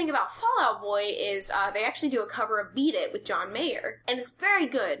wonderful thing about Fall Out Boy is, they actually do a cover of Beat It with John Mayer. And it's very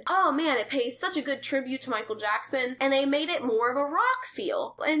good. Oh, man. It pays such a good tribute to Michael Jackson, and they made it more of a rock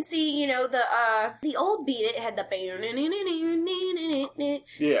feel. And see, you know, the old Beat It had the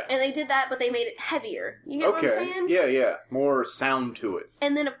and they did that, but they made it heavier. You get what I'm saying? Yeah. More sound to it.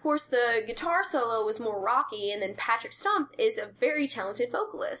 And then, of course, the guitar solo was more rocky, and then Patrick Stump is a very talented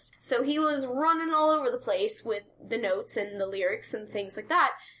vocalist. So he was running all over the place with the notes and the lyrics and things like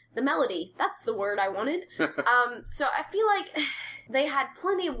that. The melody, that's the word I wanted. So I feel like they had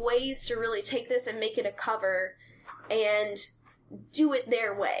plenty of ways to really take this and make it a cover and do it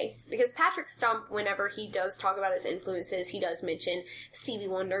their way. Because Patrick Stump, whenever he does talk about his influences, he does mention Stevie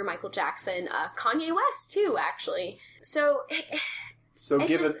Wonder, Michael Jackson, Kanye West too, actually. So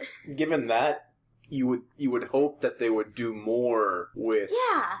given that, you would hope that they would do more with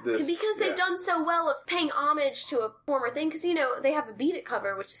this. Because they've done so well of paying homage to a former thing. Because, you know, they have the Beat It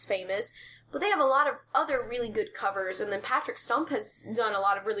cover, which is famous, but they have a lot of other really good covers. And then Patrick Stump has done a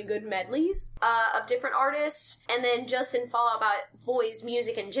lot of really good medleys of different artists. And then just in Fall Out Boy's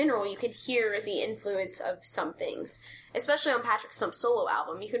music in general, you could hear the influence of some things. Especially on Patrick Stump's solo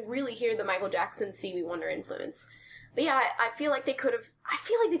album, you could really hear the Michael Jackson, Stevie Wonder influence. But yeah, I feel like they could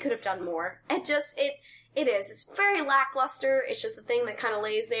have done more. It is. It's very lackluster. It's just the thing that kind of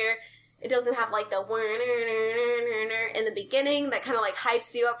lays there. It doesn't have, like, the in the beginning that kind of, like,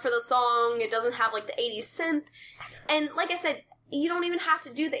 hypes you up for the song. It doesn't have, like, the 80s synth. And like I said, you don't even have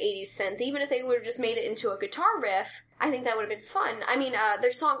to do the 80s synth. Even if they would have just made it into a guitar riff, I think that would have been fun. I mean,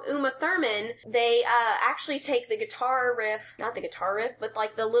 their song Uma Thurman, they actually take the guitar riff, not the guitar riff, but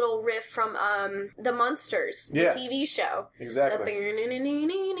like the little riff from The Munsters, the TV show. Exactly.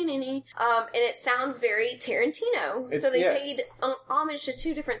 And it sounds very Tarantino. So they paid homage to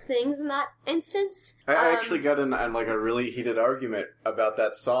two different things in that instance. I actually got in like a really heated argument about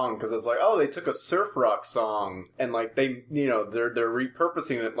that song because I was like, oh, they took a surf rock song and like they, they're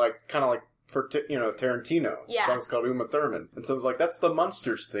repurposing it like kind of like for Tarantino. Yeah. The song's called Uma Thurman. And so I was like, that's the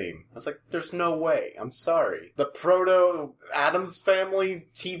Munsters theme. I was like, there's no way. I'm sorry. The Proto Addams Family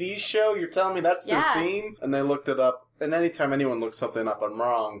TV show, you're telling me that's their theme? And they looked it up. And anytime anyone looks something up, I'm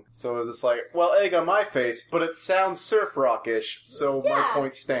wrong. So it was just like, well, egg on my face, but it sounds surf rockish, so my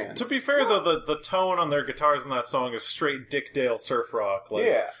point stands. To be fair, though, the tone on their guitars in that song is straight Dick Dale surf rock.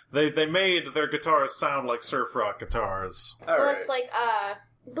 Like, They made their guitars sound like surf rock guitars. It's like,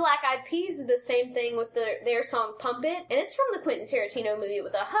 Black Eyed Peas did the same thing with their song Pump It, and it's from the Quentin Tarantino movie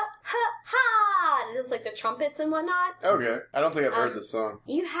with a ha, ha, ha, and it's like the trumpets and whatnot. Okay. I don't think I've heard this song.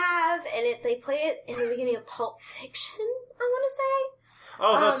 You have, and they play it in the beginning of Pulp Fiction, I want to say.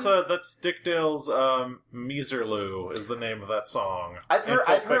 Oh, that's Dick Dale's Meeserloo is the name of that song. I've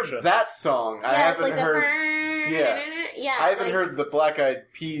heard that song. I haven't it's like heard. I haven't heard the Black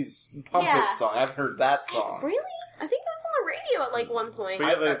Eyed Peas Pump It song. I've heard that song. Really? I think it was on the radio at like one point.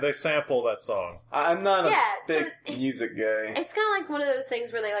 But they sample that song. I'm not a big music guy. It's kind of like one of those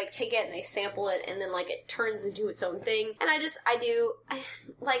things where they like take it and they sample it and then like it turns into its own thing. And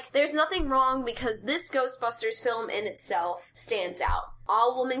there's nothing wrong because this Ghostbusters film in itself stands out.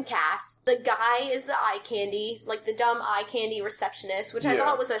 All-woman cast. The guy is the eye candy, like the dumb eye candy receptionist, which I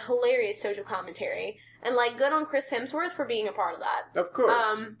thought was a hilarious social commentary. And, like, good on Chris Hemsworth for being a part of that. Of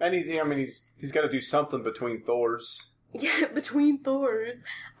course. And he's got to do something between Thors. Yeah, between Thors.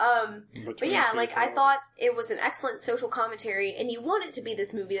 But yeah, like, I thought it was an excellent social commentary, and you want it to be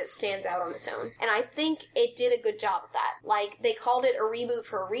this movie that stands out on its own. And I think it did a good job of that. Like, they called it a reboot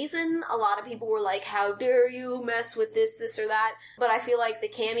for a reason. A lot of people were like, how dare you mess with this, or that. But I feel like the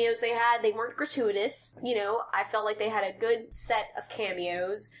cameos they had, they weren't gratuitous. I felt like they had a good set of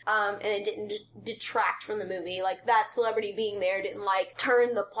cameos, and it didn't detract from the movie. Like, that celebrity being there didn't, like,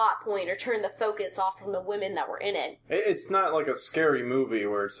 turn the plot point or turn the focus off from the women that were in it. It's not like a scary movie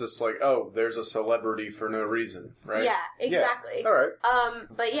where it's just like, oh, there's a celebrity for no reason, right? Yeah, exactly. Yeah. All right.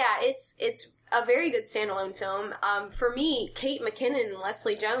 But yeah, it's a very good standalone film. For me, Kate McKinnon and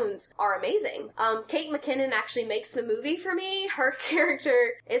Leslie Jones are amazing. Kate McKinnon actually makes the movie for me. Her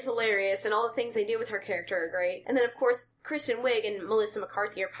character is hilarious, and all the things they do with her character are great. And then, of course, Kristen Wiig and Melissa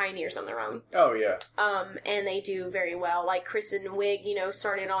McCarthy are pioneers on their own. Oh, yeah. And they do very well. Like, Kristen Wiig,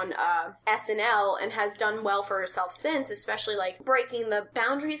 started on SNL and has done well for herself since, especially, like, breaking the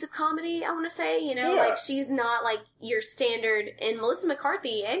boundaries of comedy, I want to say. Like, she's not, like, your standard. And Melissa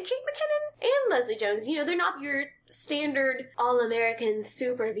McCarthy and Kate McKinnon and Leslie Jones, they're not your standard all-American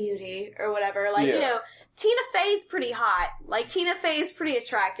super beauty or whatever. Like, Tina Fey's pretty hot. Like, Tina Fey's pretty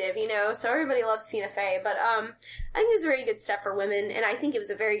attractive, so everybody loves Tina Fey. But I think it was a very good step for women, and I think it was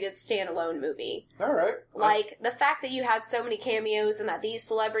a very good standalone movie. All right. Like, the fact that you had so many cameos and that these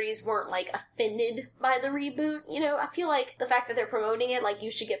celebrities weren't, like, offended by the reboot, I feel like the fact that they're promoting it, like, you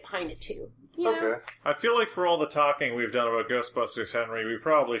should get behind it, too. Okay. I feel like for all the talking we've done about Ghostbusters, Henry, we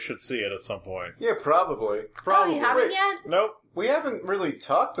probably should see it at some point. Yeah, probably. Oh, you haven't yet? Nope. We haven't really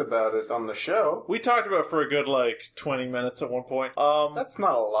talked about it on the show. We talked about it for a good, 20 minutes at one point. That's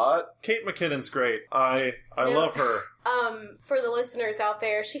not a lot. Kate McKinnon's great. I love her. For the listeners out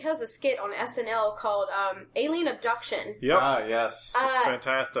there, she has a skit on SNL called Alien Abduction. Yep. Ah, yes. It's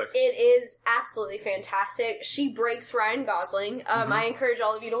fantastic. It is absolutely fantastic. She breaks Ryan Gosling. I encourage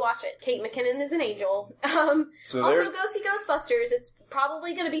all of you to watch it. Kate McKinnon is an angel. Also, go see Ghostbusters. It's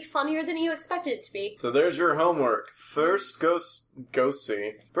probably going to be funnier than you expected it to be. So there's your homework. First, go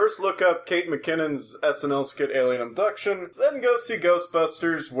see. First, look up Kate McKinnon's SNL skit Alien Abduction. Then go see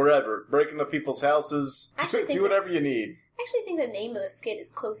Ghostbusters wherever. Break into people's houses. Do whatever you need. I actually think the name of the skit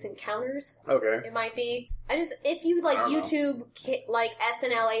is Close Encounters. Okay. It might be. If you YouTube,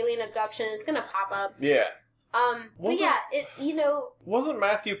 SNL Alien Abduction, it's gonna pop up. Yeah. But yeah, Wasn't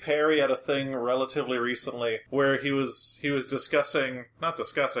Matthew Perry at a thing relatively recently where he was not discussing, whether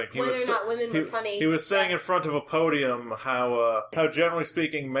or not women were funny. He was saying in front of a podium how generally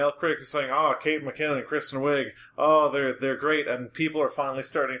speaking, male critics are saying, Kate McKinnon and Kristen Wiig, they're great, and people are finally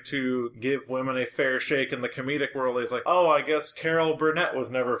starting to give women a fair shake in the comedic world. He's like, I guess Carol Burnett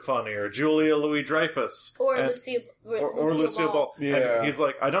was never funny, or Julia Louis-Dreyfus. Or Lucille Ball. Yeah. And he's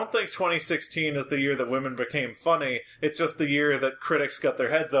like, I don't think 2016 is the year that women became became funny. It's just the year that critics got their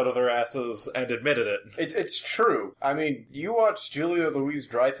heads out of their asses and admitted it. It's true. I mean, you watch Julia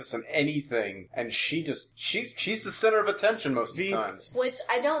Louis-Dreyfus in anything, and she's the center of attention most of the times. Which,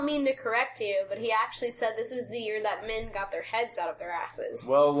 I don't mean to correct you, but he actually said this is the year that men got their heads out of their asses.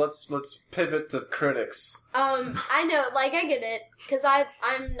 Well, let's pivot to critics. I know, like, I get it, because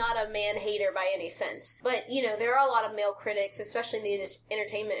I'm not a man-hater by any sense. But, you know, there are a lot of male critics, especially in the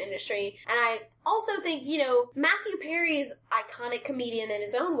entertainment industry, and I also think, you know, Matthew Perry's iconic comedian in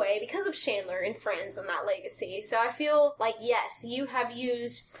his own way because of Chandler and Friends and that legacy. So I feel like, yes, you have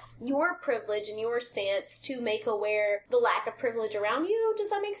used your privilege and your stance to make aware the lack of privilege around you.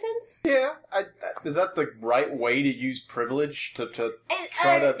 Does that make sense? Yeah. Is that the right way to use privilege to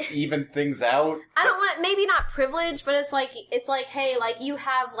try to even things out? I don't want to, maybe not privilege, but it's like, hey, like, you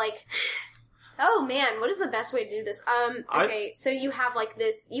have, like... Oh man, what is the best way to do this? Okay, so you have like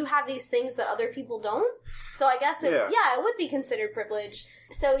this, you have these things that other people don't. So I guess it would be considered privilege.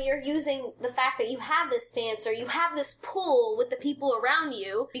 So you're using the fact that you have this stance or you have this pull with the people around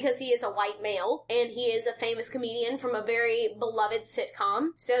you because he is a white male and he is a famous comedian from a very beloved sitcom.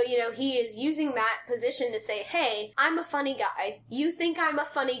 So, you know, he is using that position to say, hey, I'm a funny guy. You think I'm a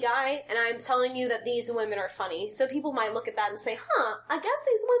funny guy and I'm telling you that these women are funny. So people might look at that and say, I guess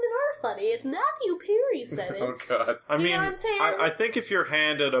these women are funny if Matthew Perry said it. Oh, God. I mean, know what I'm saying? I think if you're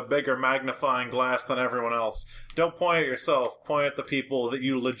handed a bigger magnifying glass than everyone else, don't point at yourself. Point at the people that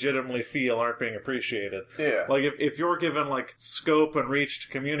you legitimately feel aren't being appreciated. Yeah. Like, if you're given, like, scope and reach to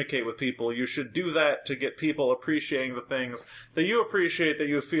communicate with people, you should do that to get people appreciating the things that you appreciate that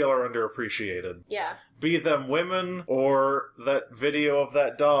you feel are underappreciated. Yeah. Be them women, or that video of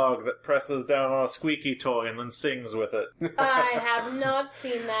that dog that presses down on a squeaky toy and then sings with it. I have not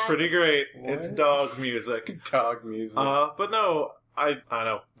seen that. It's pretty great. What? It's dog music. Dog music. But no, I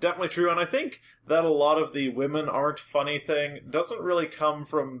know. Definitely true, and I think that a lot of the women aren't funny thing doesn't really come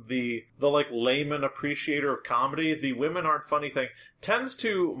from the like layman appreciator of comedy. The women aren't funny thing tends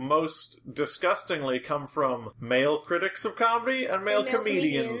to most disgustingly come from male critics of comedy and male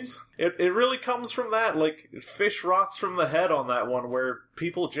comedians. It really comes from that. Like, fish rots from the head on that one, where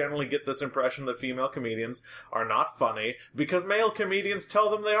people generally get this impression that female comedians are not funny because male comedians tell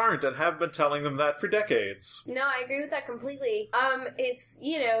them they aren't and have been telling them that for decades. No, I agree with that completely. It's,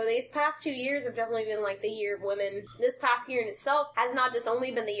 you know, these past 2 years have definitely been like the year of women. This past year in itself has not just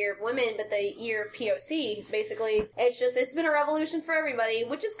only been the year of women, but the year of POC, basically. It's been a revolution for everybody,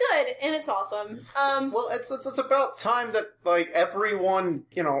 which is good, and it's awesome. Well, it's about time that, like, everyone,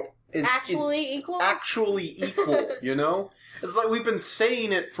 you know, is actually equal, you know? It's like we've been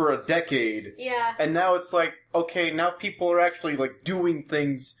saying it for a decade. Yeah. And now it's like, okay, now people are actually, like, doing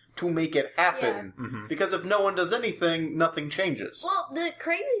things to make it happen. Yeah. Mm-hmm. Because if no one does anything, nothing changes. Well, the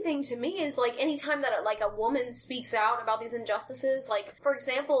crazy thing to me is, like, anytime that, like, a woman speaks out about these injustices, like, for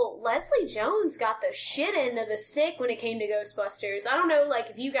example, Leslie Jones got the shit end of the stick when it came to Ghostbusters. I don't know, like,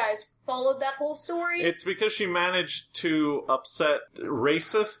 if you guys followed that whole story. It's because she managed to upset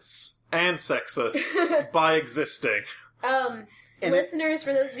racists and sexists by existing. Listeners,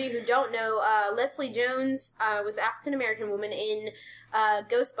 for those of you who don't know, Leslie Jones was an African-American woman in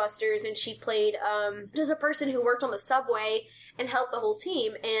Ghostbusters, and she played just a person who worked on the subway and helped the whole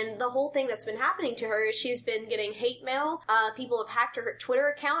team. And the whole thing that's been happening to her is she's been getting hate mail. People have hacked her Twitter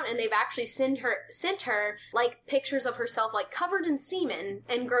account, and they've actually sent her like pictures of herself like covered in semen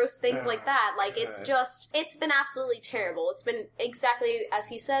and gross things like that. Like, it's been absolutely terrible. It's been exactly, as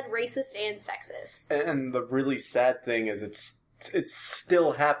he said, racist and sexist. And the really sad thing is it's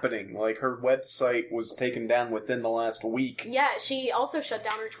still happening. Like, her website was taken down within the last week. Yeah, she also shut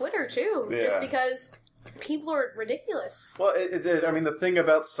down her Twitter, too. Yeah. Just because people are ridiculous. Well, I mean, the thing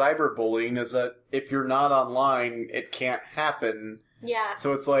about cyberbullying is that if you're not online, it can't happen. Yeah.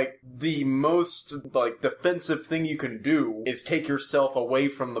 So it's like, the most, like, defensive thing you can do is take yourself away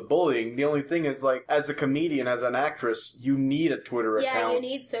from the bullying. The only thing is, like, as a comedian, as an actress, you need a Twitter account. Yeah, you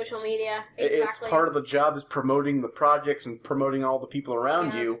need social media. Exactly. It's part of the job is promoting the projects and promoting all the people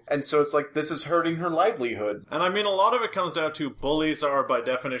around you. And so it's like, this is hurting her livelihood. And I mean, a lot of it comes down to bullies are, by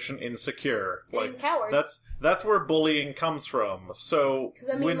definition, insecure. And cowards. That's where bullying comes from. So, because,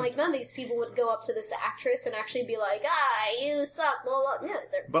 I mean, like, none of these people would go up to this actress and actually be like, you suck, blah, blah. Yeah,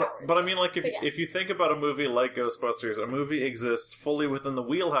 they're cowards. But I mean, like, if you think about a movie like Ghostbusters, a movie exists fully within the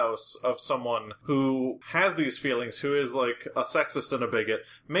wheelhouse of someone who has these feelings, who is, like, a sexist and a bigot.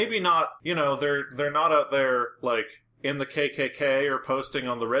 Maybe not, you know, they're not out there, like, in the KKK or posting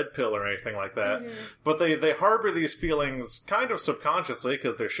on the Red Pill or anything like that. But they harbor these feelings kind of subconsciously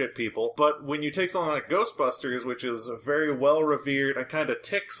because they're shit people. But when you take something like Ghostbusters, which is very well revered and kind of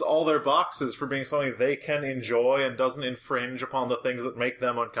ticks all their boxes for being something they can enjoy and doesn't infringe upon the things that make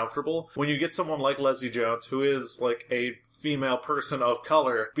them uncomfortable, when you get someone like Leslie Jones, who is like a female person of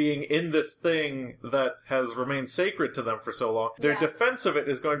color, being in this thing that has remained sacred to them for so long, their defense of it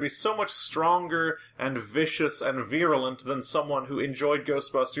is going to be so much stronger and vicious and virulent than someone who enjoyed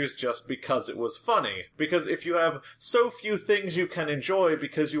Ghostbusters just because it was funny. Because if you have so few things you can enjoy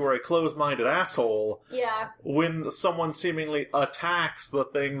because you are a closed-minded asshole, when someone seemingly attacks the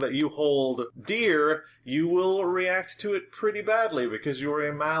thing that you hold dear, you will react to it pretty badly because you are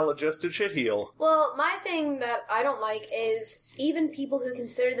a maladjusted shitheel. Well, my thing that I don't like is even people who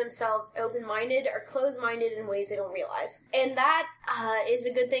consider themselves open-minded are closed-minded in ways they don't realize. And that is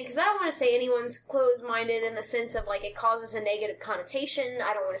a good thing, because I don't want to say anyone's closed-minded in the sense of, like, it causes a negative connotation.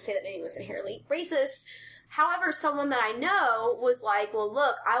 I don't want to say that anyone's inherently racist. However, someone that I know was like, well,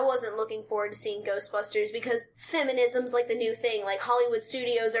 look, I wasn't looking forward to seeing Ghostbusters because feminism's like the new thing. Like, Hollywood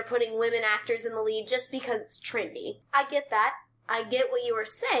studios are putting women actors in the lead just because it's trendy. I get that. I get what you were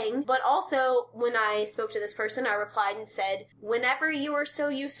saying, but also when I spoke to this person, I replied and said, whenever you are so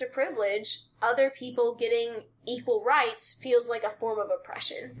used to privilege, other people getting equal rights feels like a form of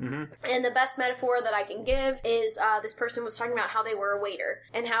oppression. And the best metaphor that I can give is this person was talking about how they were a waiter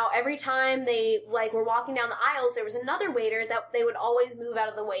and how every time they were walking down the aisles, there was another waiter that they would always move out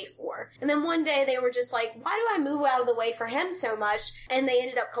of the way for. And then one day they were just like, why do I move out of the way for him so much? And they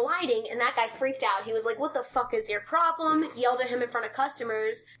ended up colliding, and that guy freaked out. He was like, what the fuck is your problem? Yelled at him in front of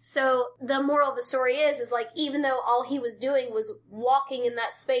customers. So the moral of the story is like, even though all he was doing was walking in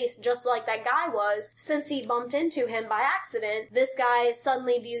that space just like that guy was, since he bumped into him by accident, this guy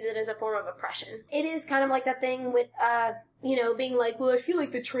suddenly views it as a form of oppression. It is kind of like that thing with, being like, well, I feel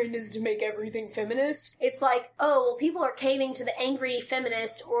like the trend is to make everything feminist. It's like, oh, well, people are caving to the angry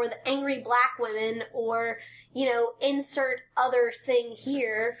feminist or the angry black women or, insert other thing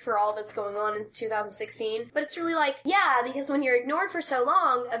here for all that's going on in 2016. But it's really like, yeah, because when you're ignored for so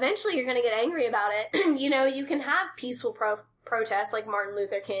long, eventually you're going to get angry about it. You can have peaceful protests like Martin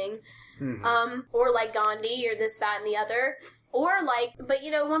Luther King. Or like Gandhi, or this, that, and the other. Or but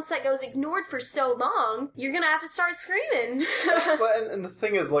once that goes ignored for so long, you're gonna have to start screaming. And the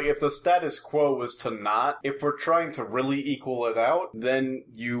thing is, if the status quo was to not, if we're trying to really equal it out, then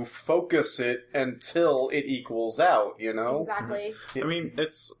you focus it until it equals out, Exactly. I mean,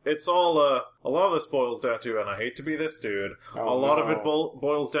 it's all, a lot of this boils down to, and I hate to be this dude, a lot of it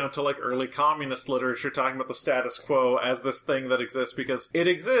boils down to, early communist literature talking about the status quo as this thing that exists because it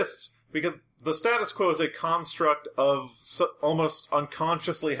exists. Because the status quo is a construct of almost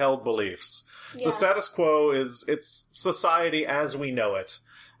unconsciously held beliefs. Yeah. The status quo it's society as we know it.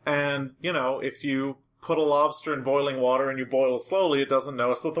 And, if you put a lobster in boiling water and you boil it slowly, it doesn't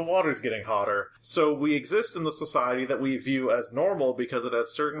notice that the water's getting hotter. So we exist in the society that we view as normal because it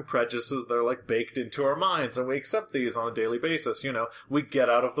has certain prejudices that are baked into our minds, and we accept these on a daily basis. We get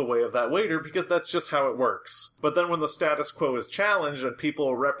out of the way of that waiter because that's just how it works. But then when the status quo is challenged and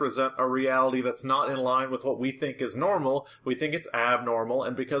people represent a reality that's not in line with what we think is normal, we think it's abnormal,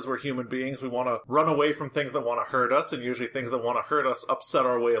 and because we're human beings, we want to run away from things that want to hurt us, and usually things that want to hurt us upset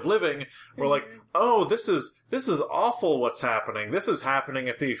our way of living. We're like, oh, this is awful what's happening. This is happening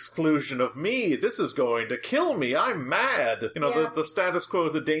at the exclusion of me. This is going to kill me. I'm mad. The status quo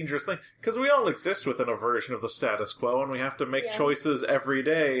is a dangerous thing because we all exist within a version of the status quo, and we have to make choices every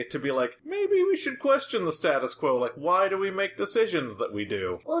day to be like, maybe we should question the status quo. Why do we make decisions that we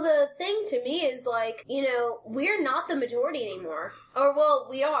do? Well, the thing to me is we're not the majority anymore. Or, well,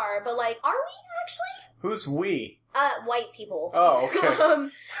 we are, but are we actually? Who's we? White people. Oh,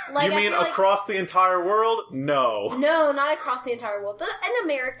 okay. You mean across the entire world? No. No, not across the entire world. But in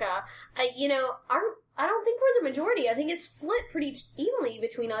America, I don't think we're the majority. I think it's split pretty evenly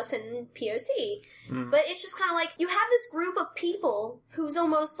between us and POC. But it's just kind of you have this group of people who's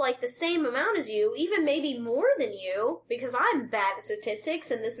almost the same amount as you, even maybe more than you, because I'm bad at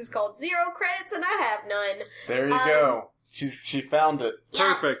statistics, and this is called 0 credits, and I have none. There you go. She found it.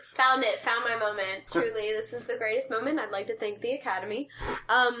 Yes, perfect. Found it. Found my moment. Truly, this is the greatest moment. I'd like to thank the Academy.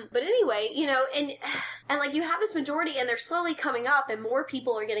 But anyway, and you have this majority, and they're slowly coming up, and more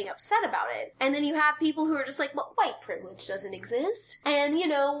people are getting upset about it. And then you have people who are just well, white privilege doesn't exist, and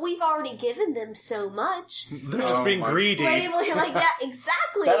we've already given them so much. They're just being greedy. Slavery,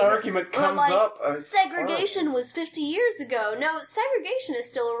 exactly. That argument comes up. Segregation was 50 years ago. No, segregation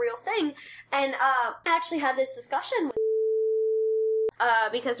is still a real thing. And I actually had this discussion with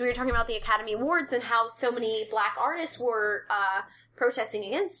because we were talking about the Academy Awards and how so many black artists were protesting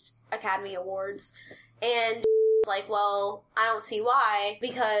against Academy Awards. And like, well, I don't see why,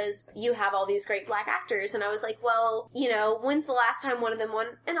 because you have all these great black actors. And I was like, well, when's the last time one of them won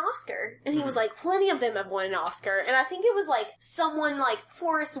an Oscar? And he was like, plenty of them have won an Oscar. And I think it was like someone like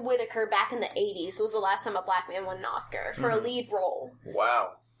Forrest Whitaker back in the 80s was the last time a black man won an Oscar for a lead role.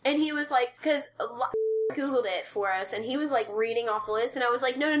 Wow. And he was like, because Googled it for us, and he was like reading off the list, and I was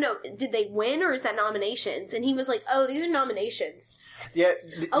like, no, did they win, or is that nominations? And he was like, oh, these are nominations. Yeah.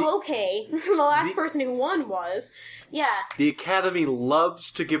 Okay. The last person who won was. Yeah. The Academy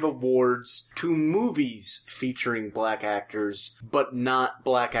loves to give awards to movies featuring black actors, but not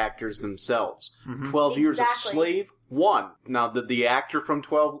black actors themselves. 12 Years a Slave won. Now, did the actor from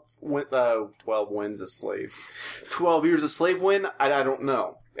 12 Wins a Slave? 12 Years a Slave win? I don't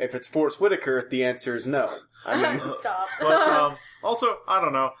know. If it's Forrest Whitaker, the answer is no. I mean, Stop. But, also, I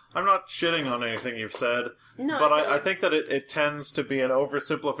don't know. I'm not shitting on anything you've said. No, but I think that it tends to be an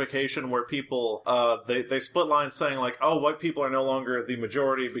oversimplification where people, they split lines saying like, oh, white people are no longer the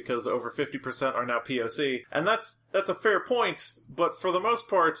majority because over 50% are now POC. And that's a fair point, but for the most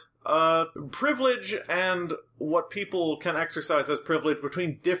part, privilege and what people can exercise as privilege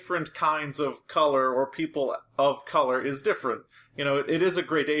between different kinds of color or people of color is different. It is a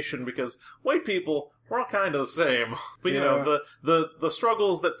gradation because white people, we're all kind of the same. But, the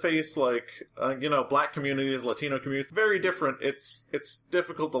struggles that face, like, black communities, Latino communities, very different. It's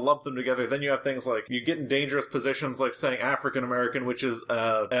difficult to lump them together. Then you have things like, you get in dangerous positions like saying African American, which is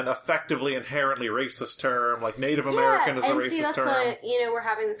an effectively inherently racist term, like Native American is a racist term. Why, we're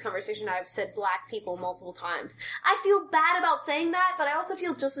having this conversation. I've said black people multiple times. I feel bad about saying that, but I also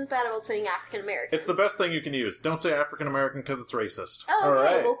feel just as bad about saying African American. It's the best thing you can use. Don't say African American because it's racist. Oh, okay, all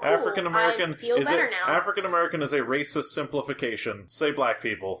right. well, cool. African American I feel better now. African American is a racist simplification. Say black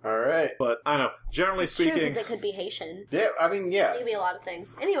people. All right. But I know, generally It's speaking, true, because it could be Haitian. Yeah, I mean, yeah. It could be a lot of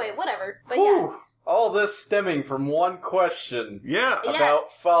things. Anyway, whatever. But Whew. All this stemming from one question. yeah.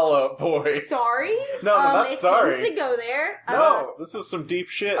 About Fall Out Boy. Sorry? No, not it sorry. tends to go there. No. This is some deep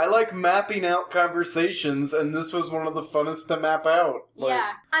shit. I like mapping out conversations, and this was one of the funnest to map out.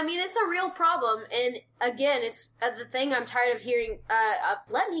 Yeah. I mean, it's a real problem, and again, it's the thing I'm tired of hearing.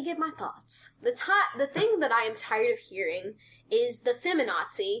 Let me get my thoughts. The thing that I am tired of hearing is the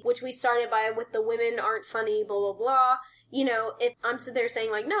feminazi, which we started with the women aren't funny, blah, blah, blah. If I'm sitting there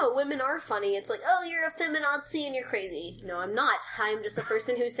saying, like, no, women are funny, it's like, oh, you're a feminazi and you're crazy. No, I'm not. I'm just a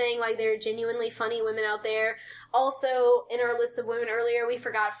person who's saying, like, there are genuinely funny women out there. Also, in our list of women earlier, we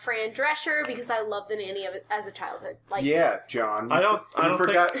forgot Fran Drescher, because I loved The Nanny as a childhood. Like, yeah, John. I don't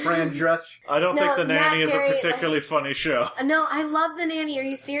forgot Fran Drescher. I don't think The Nanny is a Carey, particularly funny show. No, I love The Nanny. Are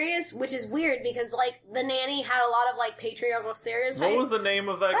you serious? Which is weird, because, like, The Nanny had a lot of, like, patriarchal stereotypes. What was the name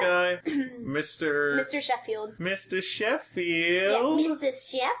of that guy? Mr. Sheffield. Mr. Sheffield. Yeah, Mr.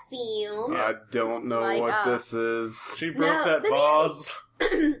 Sheffield. I don't know Like, what this is. She broke No, that The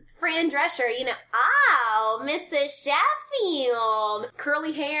vase. Fran Drescher, oh, Mr. Sheffield.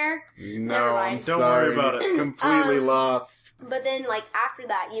 Curly hair. No, Never I'm mind. Don't sorry. worry about it. Completely lost. But then, like, after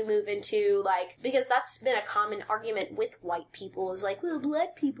that, you move into, like, because that's been a common argument with white people, is like, well,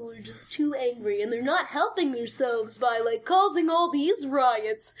 black people are just too angry, and they're not helping themselves by, like, causing all these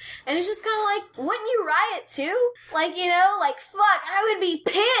riots. And it's just kind of like, wouldn't you riot too? Like, like, fuck, I would be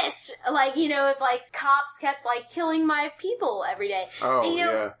pissed! Like, if, like, cops kept, like, killing my people every day. Oh, And,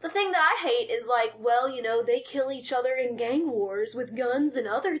 yeah. the thing that I hate is, like, well, they kill each other in gang wars with guns and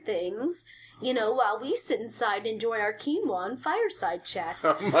other things, while we sit inside and enjoy our quinoa and fireside chats.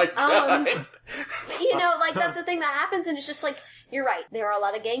 Oh my god. Like, that's the thing that happens, and it's just like, you're right. There are a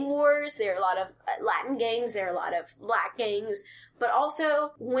lot of gang wars, there are a lot of Latin gangs, there are a lot of black gangs, but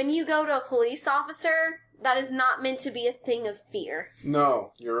also, when you go to a police officer, that is not meant to be a thing of fear.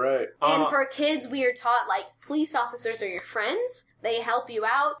 No, you're right. And for kids, we are taught, like, police officers are your friends. They help you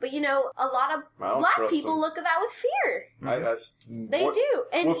out. But, a lot of black people look at that with fear. They do.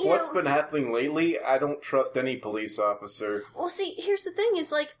 And, with what's been happening lately, I don't trust any police officer. Well, see, here's the thing,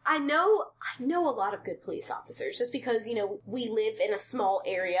 is, like, I know a lot of good police officers, just because, we live in a small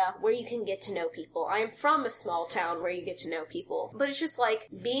area where you can get to know people. I am from a small town where you get to know people. But it's just, like,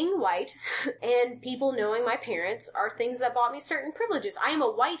 being white and people knowing my parents are things that bought me certain privileges. I am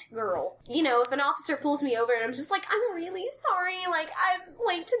a white girl. If an officer pulls me over and I'm just like, I'm really sorry, like, I'm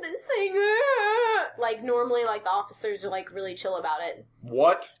late to this thing. Like, normally, like, the officers are, like, really chill about it.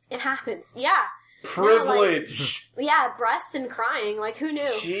 What? It happens. Yeah. Privilege. Breasts and crying. Like, who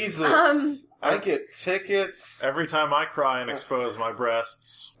knew? Jesus. I get tickets. Every time I cry and expose my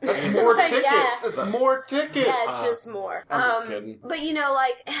breasts. That's more tickets. Yeah. It's more tickets. Yeah, it's just more. I'm just kidding. But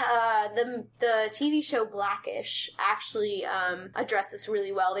the TV show Blackish actually addressed this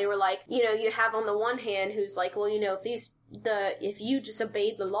really well. They were like, you have on the one hand who's like, well, if you just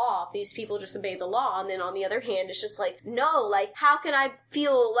obeyed the law, if these people just obeyed the law, and then on the other hand, it's just like, no, like, how can I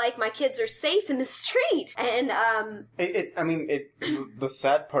feel like my kids are safe in the street? And, the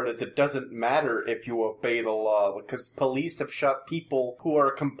sad part is it doesn't matter if you obey the law, because police have shot people who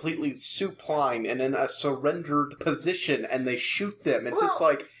are completely supine and in a surrendered position, and they shoot them. It's just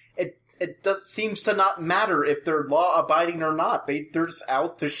like, it seems to not matter if they're law-abiding or not. They're just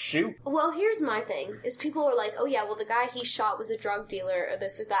out to shoot. Well, here's my thing, is people are like, oh yeah, well the guy he shot was a drug dealer, or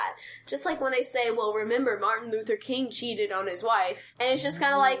this or that. Just like when they say, well, remember, Martin Luther King cheated on his wife. And it's just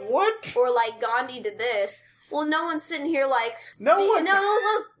kind of like... What? Or like, Gandhi did this. Well, no one's sitting here like... No one... No,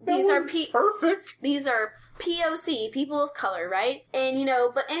 look. These are... perfect. These are... POC, people of color, right? And,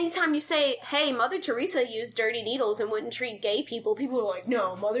 but anytime you say, hey, Mother Teresa used dirty needles and wouldn't treat gay people, people are like,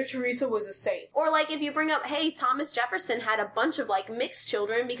 no, Mother Teresa was a saint. Or, like, if you bring up, hey, Thomas Jefferson had a bunch of, like, mixed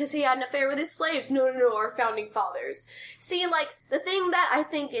children because he had an affair with his slaves. No, our founding fathers. See, like, the thing that I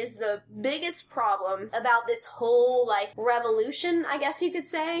think is the biggest problem about this whole, like, revolution, I guess you could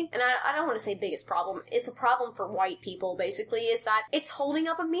say, and I don't want to say biggest problem, it's a problem for white people, basically, is that it's holding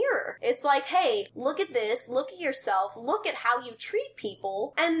up a mirror. It's like, hey, look at this, look at yourself, look at how you treat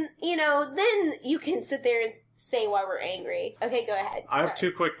people, and, then you can sit there and say why we're angry. Okay, go ahead. I have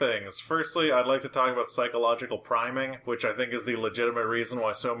two quick things. Firstly, I'd like to talk about psychological priming, which I think is the legitimate reason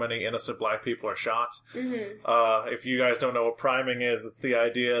why so many innocent black people are shot. Mm-hmm. If you guys don't know what priming is, it's the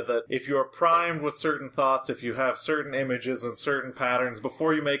idea that if you're primed with certain thoughts, if you have certain images and certain patterns,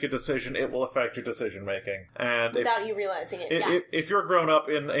 before you make a decision, it will affect your decision making. And without you realizing it, if you're grown up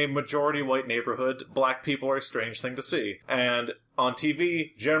in a majority white neighborhood, black people are a strange thing to see. And on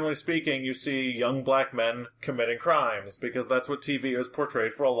TV, generally speaking, you see young black men committing crimes, because that's what TV has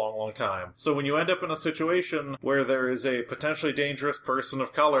portrayed for a long, long time. So when you end up in a situation where there is a potentially dangerous person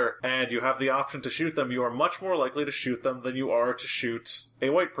of color, and you have the option to shoot them, you are much more likely to shoot them than you are to shoot a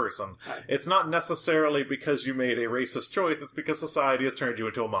white person. It's not necessarily because you made a racist choice, it's because society has turned you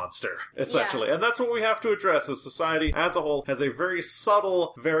into a monster, essentially. Yeah. And that's what we have to address, is society as a whole has a very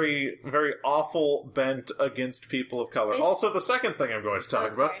subtle, very, very awful bent against people of color. Also, the second thing I'm going to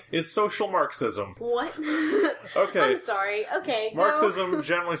talk about is social Marxism. What? Okay. I'm sorry. Okay, Marxism,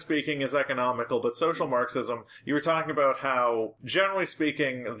 generally speaking, is economical, but social Marxism, you were talking about how, generally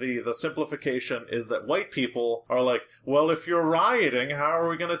speaking, the simplification is that white people are like, well, if you're rioting, how are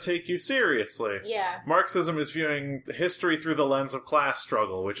we going to take you seriously? Yeah. Marxism is viewing history through the lens of class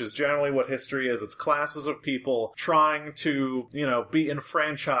struggle, which is generally what history is. It's classes of people trying to, be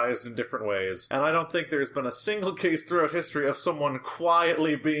enfranchised in different ways. And I don't think there's been a single case throughout history of someone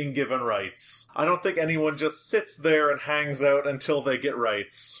quietly being given rights. I don't think anyone just sits there and hangs out until they get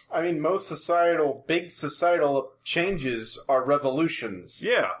rights. I mean, most big societal changes are revolutions.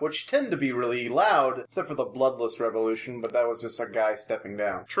 Yeah. Which tend to be really loud, except for the bloodless revolution, but that was just a guy stepping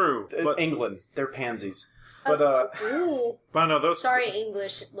down. True. But England, they're pansies. But, but no, those... Sorry,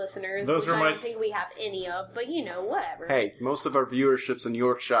 English listeners. Those which are I my... don't think we have any of, but whatever. Hey, most of our viewership's in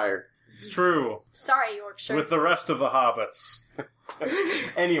Yorkshire. It's true. Sorry, Yorkshire. With the rest of the hobbits.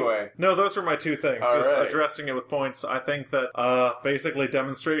 Anyway. No, those are my two things. All just right. addressing it with points. I think that, basically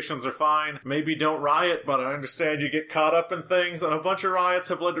demonstrations are fine. Maybe don't riot, but I understand you get caught up in things, and a bunch of riots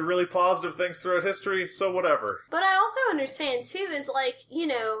have led to really positive things throughout history, so whatever. But I also understand, too, is like,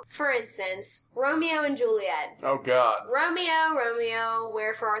 for instance, Romeo and Juliet. Oh, God. Romeo,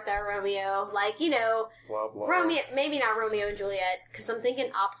 wherefore art thou, Romeo? Like, Blah, blah. Romeo, maybe not Romeo and Juliet, because I'm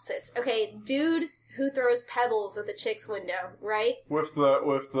thinking opposites. Okay, dude who throws pebbles at the chick's window, right? With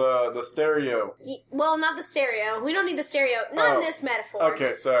the stereo. Well, not the stereo. We don't need the stereo. Not in this metaphor.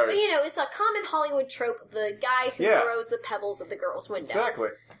 Okay, sorry. But, it's a common Hollywood trope of the guy who throws the pebbles at the girl's window. Exactly.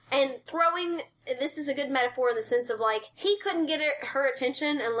 And throwing, this is a good metaphor in the sense of, like, he couldn't get her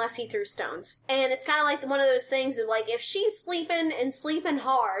attention unless he threw stones. And it's kind of like one of those things of, like, if she's sleeping and sleeping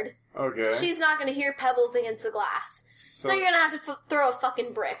hard, okay, she's not going to hear pebbles against the glass. So you're going to have to throw a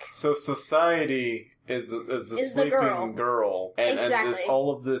fucking brick. So society is the Is the sleeping girl. And Exactly. it's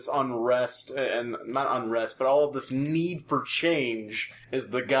all of this unrest, and not unrest, but all of this need for change is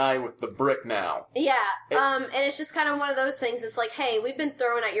the guy with the brick now. Yeah, and it's just kind of one of those things. It's like, hey, we've been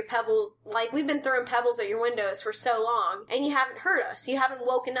throwing pebbles at your windows for so long, and you haven't heard us. You haven't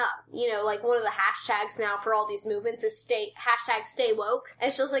woken up. You know, like one of the hashtags now for all these movements is #stay woke. And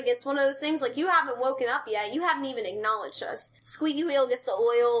it's just like, it's one of those things, like, you haven't woken up yet. You haven't even acknowledged us. Squeaky wheel gets the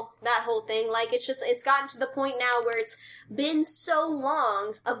oil, that whole thing. Like, it's gotten to the point now where it's been so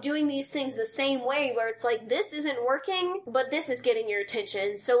long of doing these things the same way, where it's like, this isn't working, but this is getting your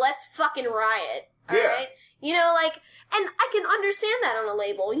attention, so let's fucking riot. Alright? You know, like, and I can understand that on a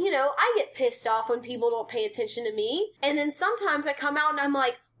label. You know, I get pissed off when people don't pay attention to me, and then sometimes I come out and I'm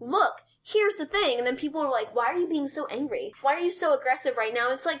like, look, here's the thing, and then people are like, why are you being so angry? Why are you so aggressive right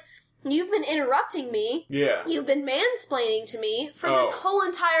now? It's like, you've been interrupting me. Yeah. You've been mansplaining to me for this whole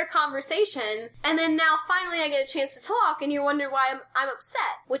entire conversation, and then now finally I get a chance to talk, and you're wondering why I'm upset.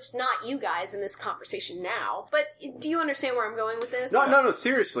 Which, not you guys in this conversation now. But do you understand where I'm going with this? No,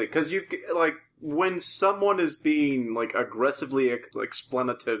 seriously, because you've, like, when someone is being, like, aggressively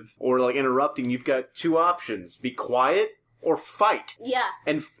explanative or, like, interrupting, you've got two options. Be quiet or fight. Yeah.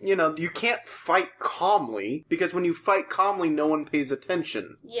 And, you know, you can't fight calmly, because when you fight calmly, no one pays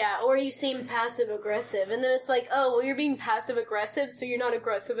attention. Yeah, or you seem passive-aggressive, and then it's like, oh, well, you're being passive-aggressive, so you're not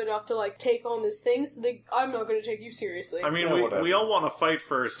aggressive enough to, like, take on this thing, so I'm not gonna take you seriously. I mean, we all want to fight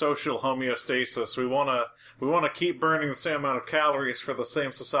for social homeostasis. We want to keep burning the same amount of calories for the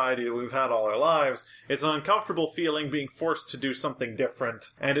same society that we've had all our lives. It's an uncomfortable feeling being forced to do something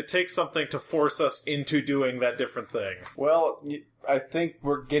different, and it takes something to force us into doing that different thing. Well, I think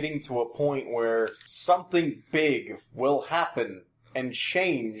we're getting to a point where something big will happen and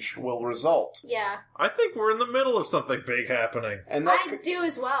change will result. Yeah. I think we're in the middle of something big happening. And I do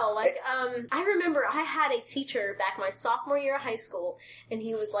as well. Like, I remember I had a teacher back my sophomore year of high school, and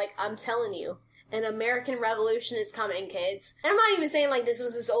he was like, I'm telling you, an American Revolution is coming, kids. And I'm not even saying, like, this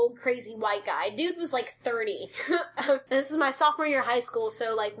was this old crazy white guy. Dude was, like, 30. This is my sophomore year of high school,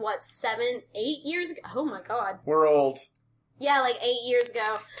 so, like, what, 7, 8 years ago? Oh, my God. We're old. Yeah, like 8 years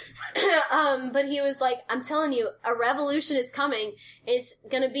ago. But he was like, I'm telling you, a revolution is coming. It's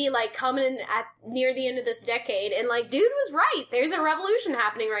gonna be, like, coming at near the end of this decade. And, like, dude was right. There's a revolution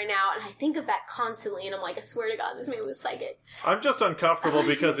happening right now. And I think of that constantly, and I'm like, I swear to God, this man was psychic. I'm just uncomfortable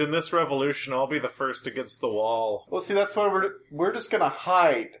because in this revolution, I'll be the first against the wall. Well, see, that's why we're just gonna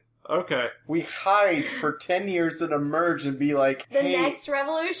hide. Okay. We hide for 10 years and emerge and be like, The hey, next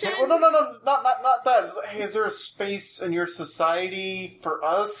revolution? Well, no, not that. It's like, hey, is there a space in your society for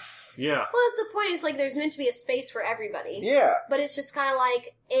us? Yeah. Well, that's the point. It's like there's meant to be a space for everybody. Yeah. But it's just kind of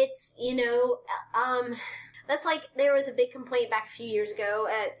like, it's, you know, that's like, there was a big complaint back a few years ago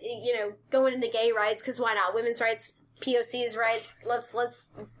at, you know, going into gay rights, because why not? Women's rights, POC's rights,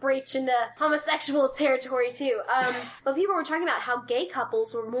 let's breach into homosexual territory too. But people were talking about how gay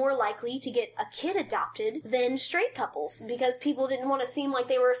couples were more likely to get a kid adopted than straight couples, because people didn't want to seem like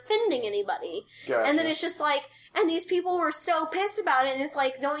they were offending anybody. Gotcha. And then it's just like, and these people were so pissed about it, and it's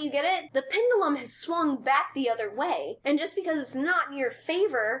like, don't you get it? The pendulum has swung back the other way. And just because it's not in your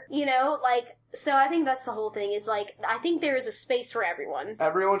favor, you know, like, so I think that's the whole thing, is like, I think there is a space for everyone.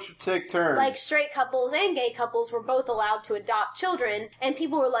 Everyone should take turns. Like, straight couples and gay couples were both allowed to adopt children, and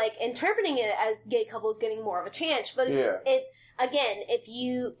people were, like, interpreting it as gay couples getting more of a chance, but again, if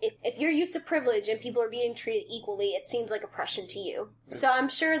you're used to privilege and people are being treated equally, it seems like oppression to you. So I'm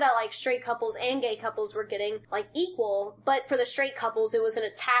sure that, like, straight couples and gay couples were getting, like, equal, but for the straight couples, it was an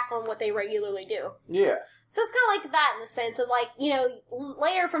attack on what they regularly do. Yeah. So it's kind of like that in the sense of, like, you know,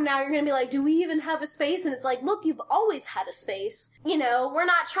 later from now you're going to be like, do we even have a space? And it's like, look, you've always had a space. You know, we're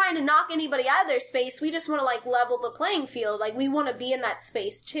not trying to knock anybody out of their space. We just want to, like, level the playing field. Like, we want to be in that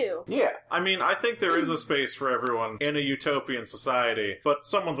space, too. Yeah. I mean, I think there is a space for everyone in a utopian society, but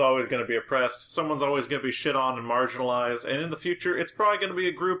someone's always going to be oppressed, someone's always going to be shit on and marginalized, and in the future, it's probably going to be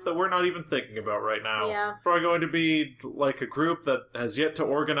a group that we're not even thinking about right now. Yeah. Probably going to be, like, a group that has yet to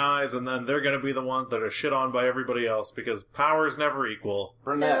organize, and then they're going to be the ones that are shit on by everybody else, because power is never equal.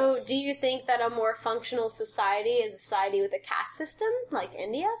 Brunettes. So, do you think that a more functional society is a society with a caste system, like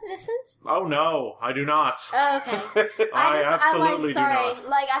India, in a sense? Oh no, I do not. Oh, okay. I absolutely do not.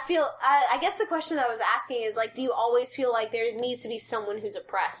 Like, I guess the question that I was asking is, like, do you always feel like there needs to be someone who's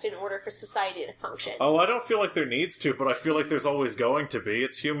oppressed in order for society to function? Oh, I don't feel like there needs to, but I feel like there's always going to be.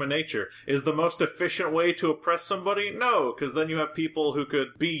 It's human nature. Is the most efficient way to oppress somebody? No, because then you have people who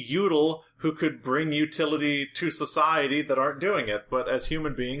could be Udal, who could bring utility to society that aren't doing it. But as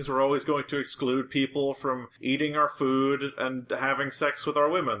human beings, we're always going to exclude people from eating our food and having sex with our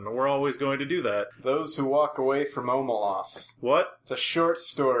women. We're always going to do that. Those who walk away from Omelas. What? It's a short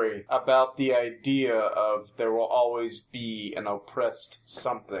story about the idea of there will always be an oppressed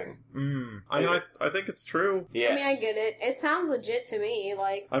something. I think it's true. Yes. I mean, I get it. It sounds legit to me.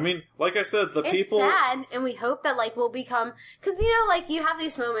 Like, I mean, like I said, the it's people... sad, and we hope that, like, we'll become... Because, you know, like, you have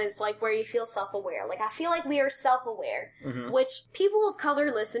these moments, like, where you feel self-aware. Like, I feel like we are self-aware. Which, people of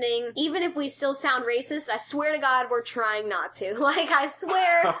color listening, even if we still sound racist, I swear to God, we're trying not to. Like, I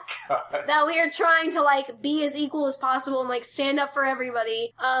swear that we are trying to, like, be as equal as possible and, like, stand up for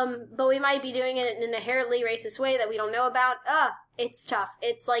everybody. But we might be doing it in an inherently racist way that we don't know about. It's tough.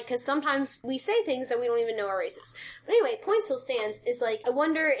 It's like, because sometimes we say things that we don't even know are racist. But anyway, point still stands, is like, I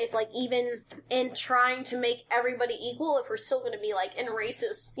wonder if, like, even in trying to make everybody equal, if we're still going to be, like, in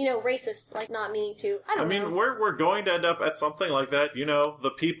racist, like, not meaning to, I mean, we're going to end up at something like that. You know, the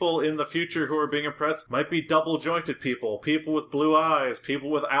people in the future who are being oppressed might be double-jointed people with blue eyes,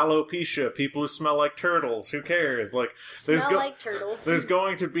 people with alopecia, people who smell like turtles. Who cares? Like, like turtles. There's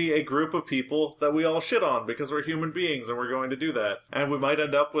going to be a group of people that we all shit on because we're human beings and we're going to do that. And we might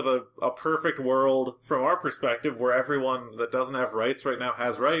end up with a perfect world from our perspective where everyone that doesn't have rights right now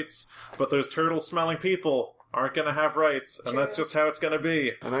has rights, but those turtle-smelling people aren't going to have rights, and that's just how it's going to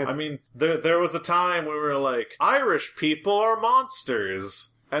be. I mean, there was a time when we were like, Irish people are monsters.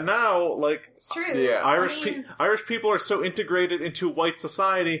 And now, like, it's true. Yeah. Irish people are so integrated into white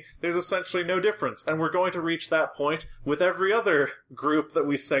society, there's essentially no difference. And we're going to reach that point with every other group that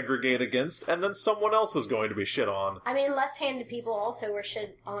we segregate against, and then someone else is going to be shit on. I mean, left-handed people also were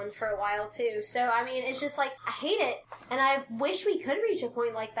shit on for a while, too. So, I mean, it's just like, I hate it. And I wish we could reach a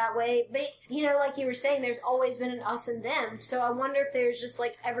point like that way. But, you know, like you were saying, there's always been an us and them. So I wonder if there's just,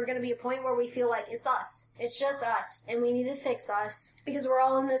 like, ever going to be a point where we feel like it's us. It's just us. And we need to fix us. Because we're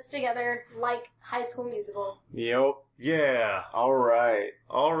all in this together, like High School Musical. Yep. Yeah. All right.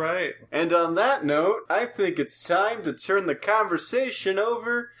 And on that note, I think it's time to turn the conversation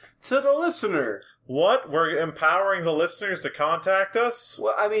over to the listener. What? We're empowering the listeners to contact us?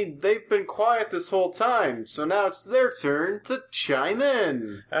 Well, I mean, they've been quiet this whole time, so now it's their turn to chime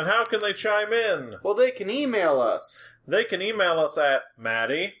in. And how can they chime in? Well, they can email us. They can email us at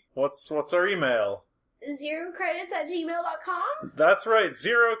Maddie. What's our email? 0credits@gmail.com? That's right.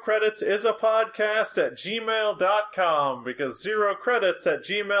 Zero Credits is a podcast at gmail.com because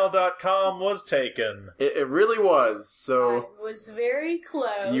 0credits@gmail.com was taken. It really was, so... I was very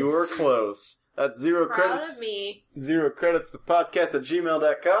close. You were close. That's Zero Proud Credits. of me. 0credits, the podcast at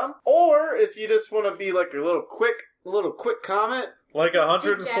gmail.com. Or if you just want to be like a little quick comment... Like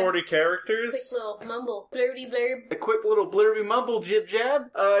 140 characters? Quick little mumble. Blurby blurb. A quick little blurby mumble jib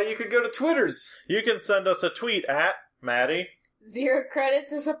jab. You could go to Twitters. You can send us a tweet at Maddie. 0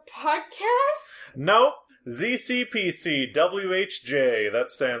 Credits is a podcast? Nope. ZCPCWHJ. That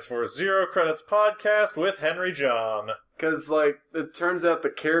stands for Zero Credits Podcast with Henry John. Because, like, it turns out the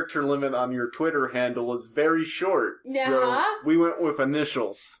character limit on your Twitter handle is very short. Nah. So we went with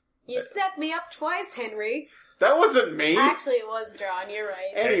initials. You set me up twice, Henry. That wasn't me! Actually, it was John, you're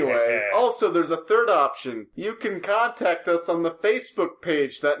right. Anyway, also there's a third option. You can contact us on the Facebook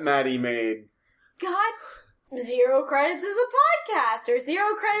page that Maddie made. God, 0 Credits is a podcast, or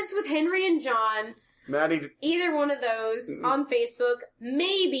 0 Credits with Henry and John. Maddie... Either one of those on Facebook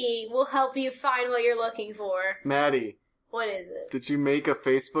maybe will help you find what you're looking for. Maddie. What is it? Did you make a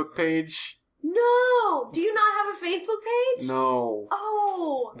Facebook page? No! Do you not have a Facebook page? No.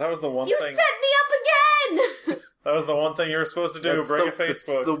 Oh! That was the one you thing... You set me up again! That was the one thing you were supposed to do, a Facebook. That's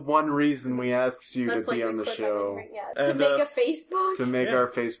the one reason we asked you to be on the show. To make a Facebook? To make our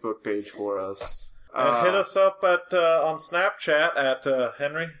Facebook page for us. And hit us up at on Snapchat at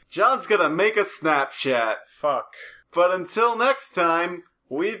Henry. John's gonna make a Snapchat. Fuck. But until next time...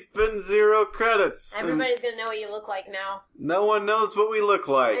 We've been 0 Credits. Everybody's gonna know what you look like now. No one knows what we look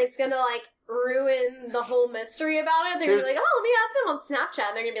like. It's gonna, like, ruin the whole mystery about it. They're gonna be like, oh, let me add them on Snapchat.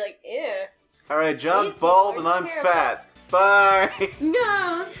 And they're gonna be like, ew. Alright, John's bald and I'm fat. Bye!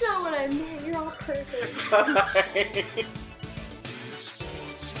 No, that's not what I meant. You're all perfect. Bye!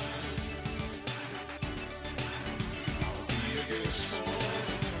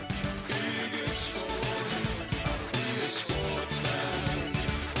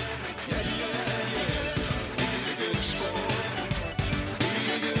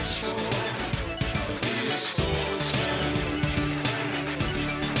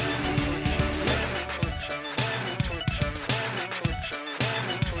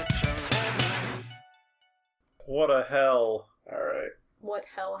 What a hell. Alright. What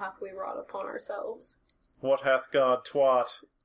hell hath we wrought upon ourselves? What hath God twat?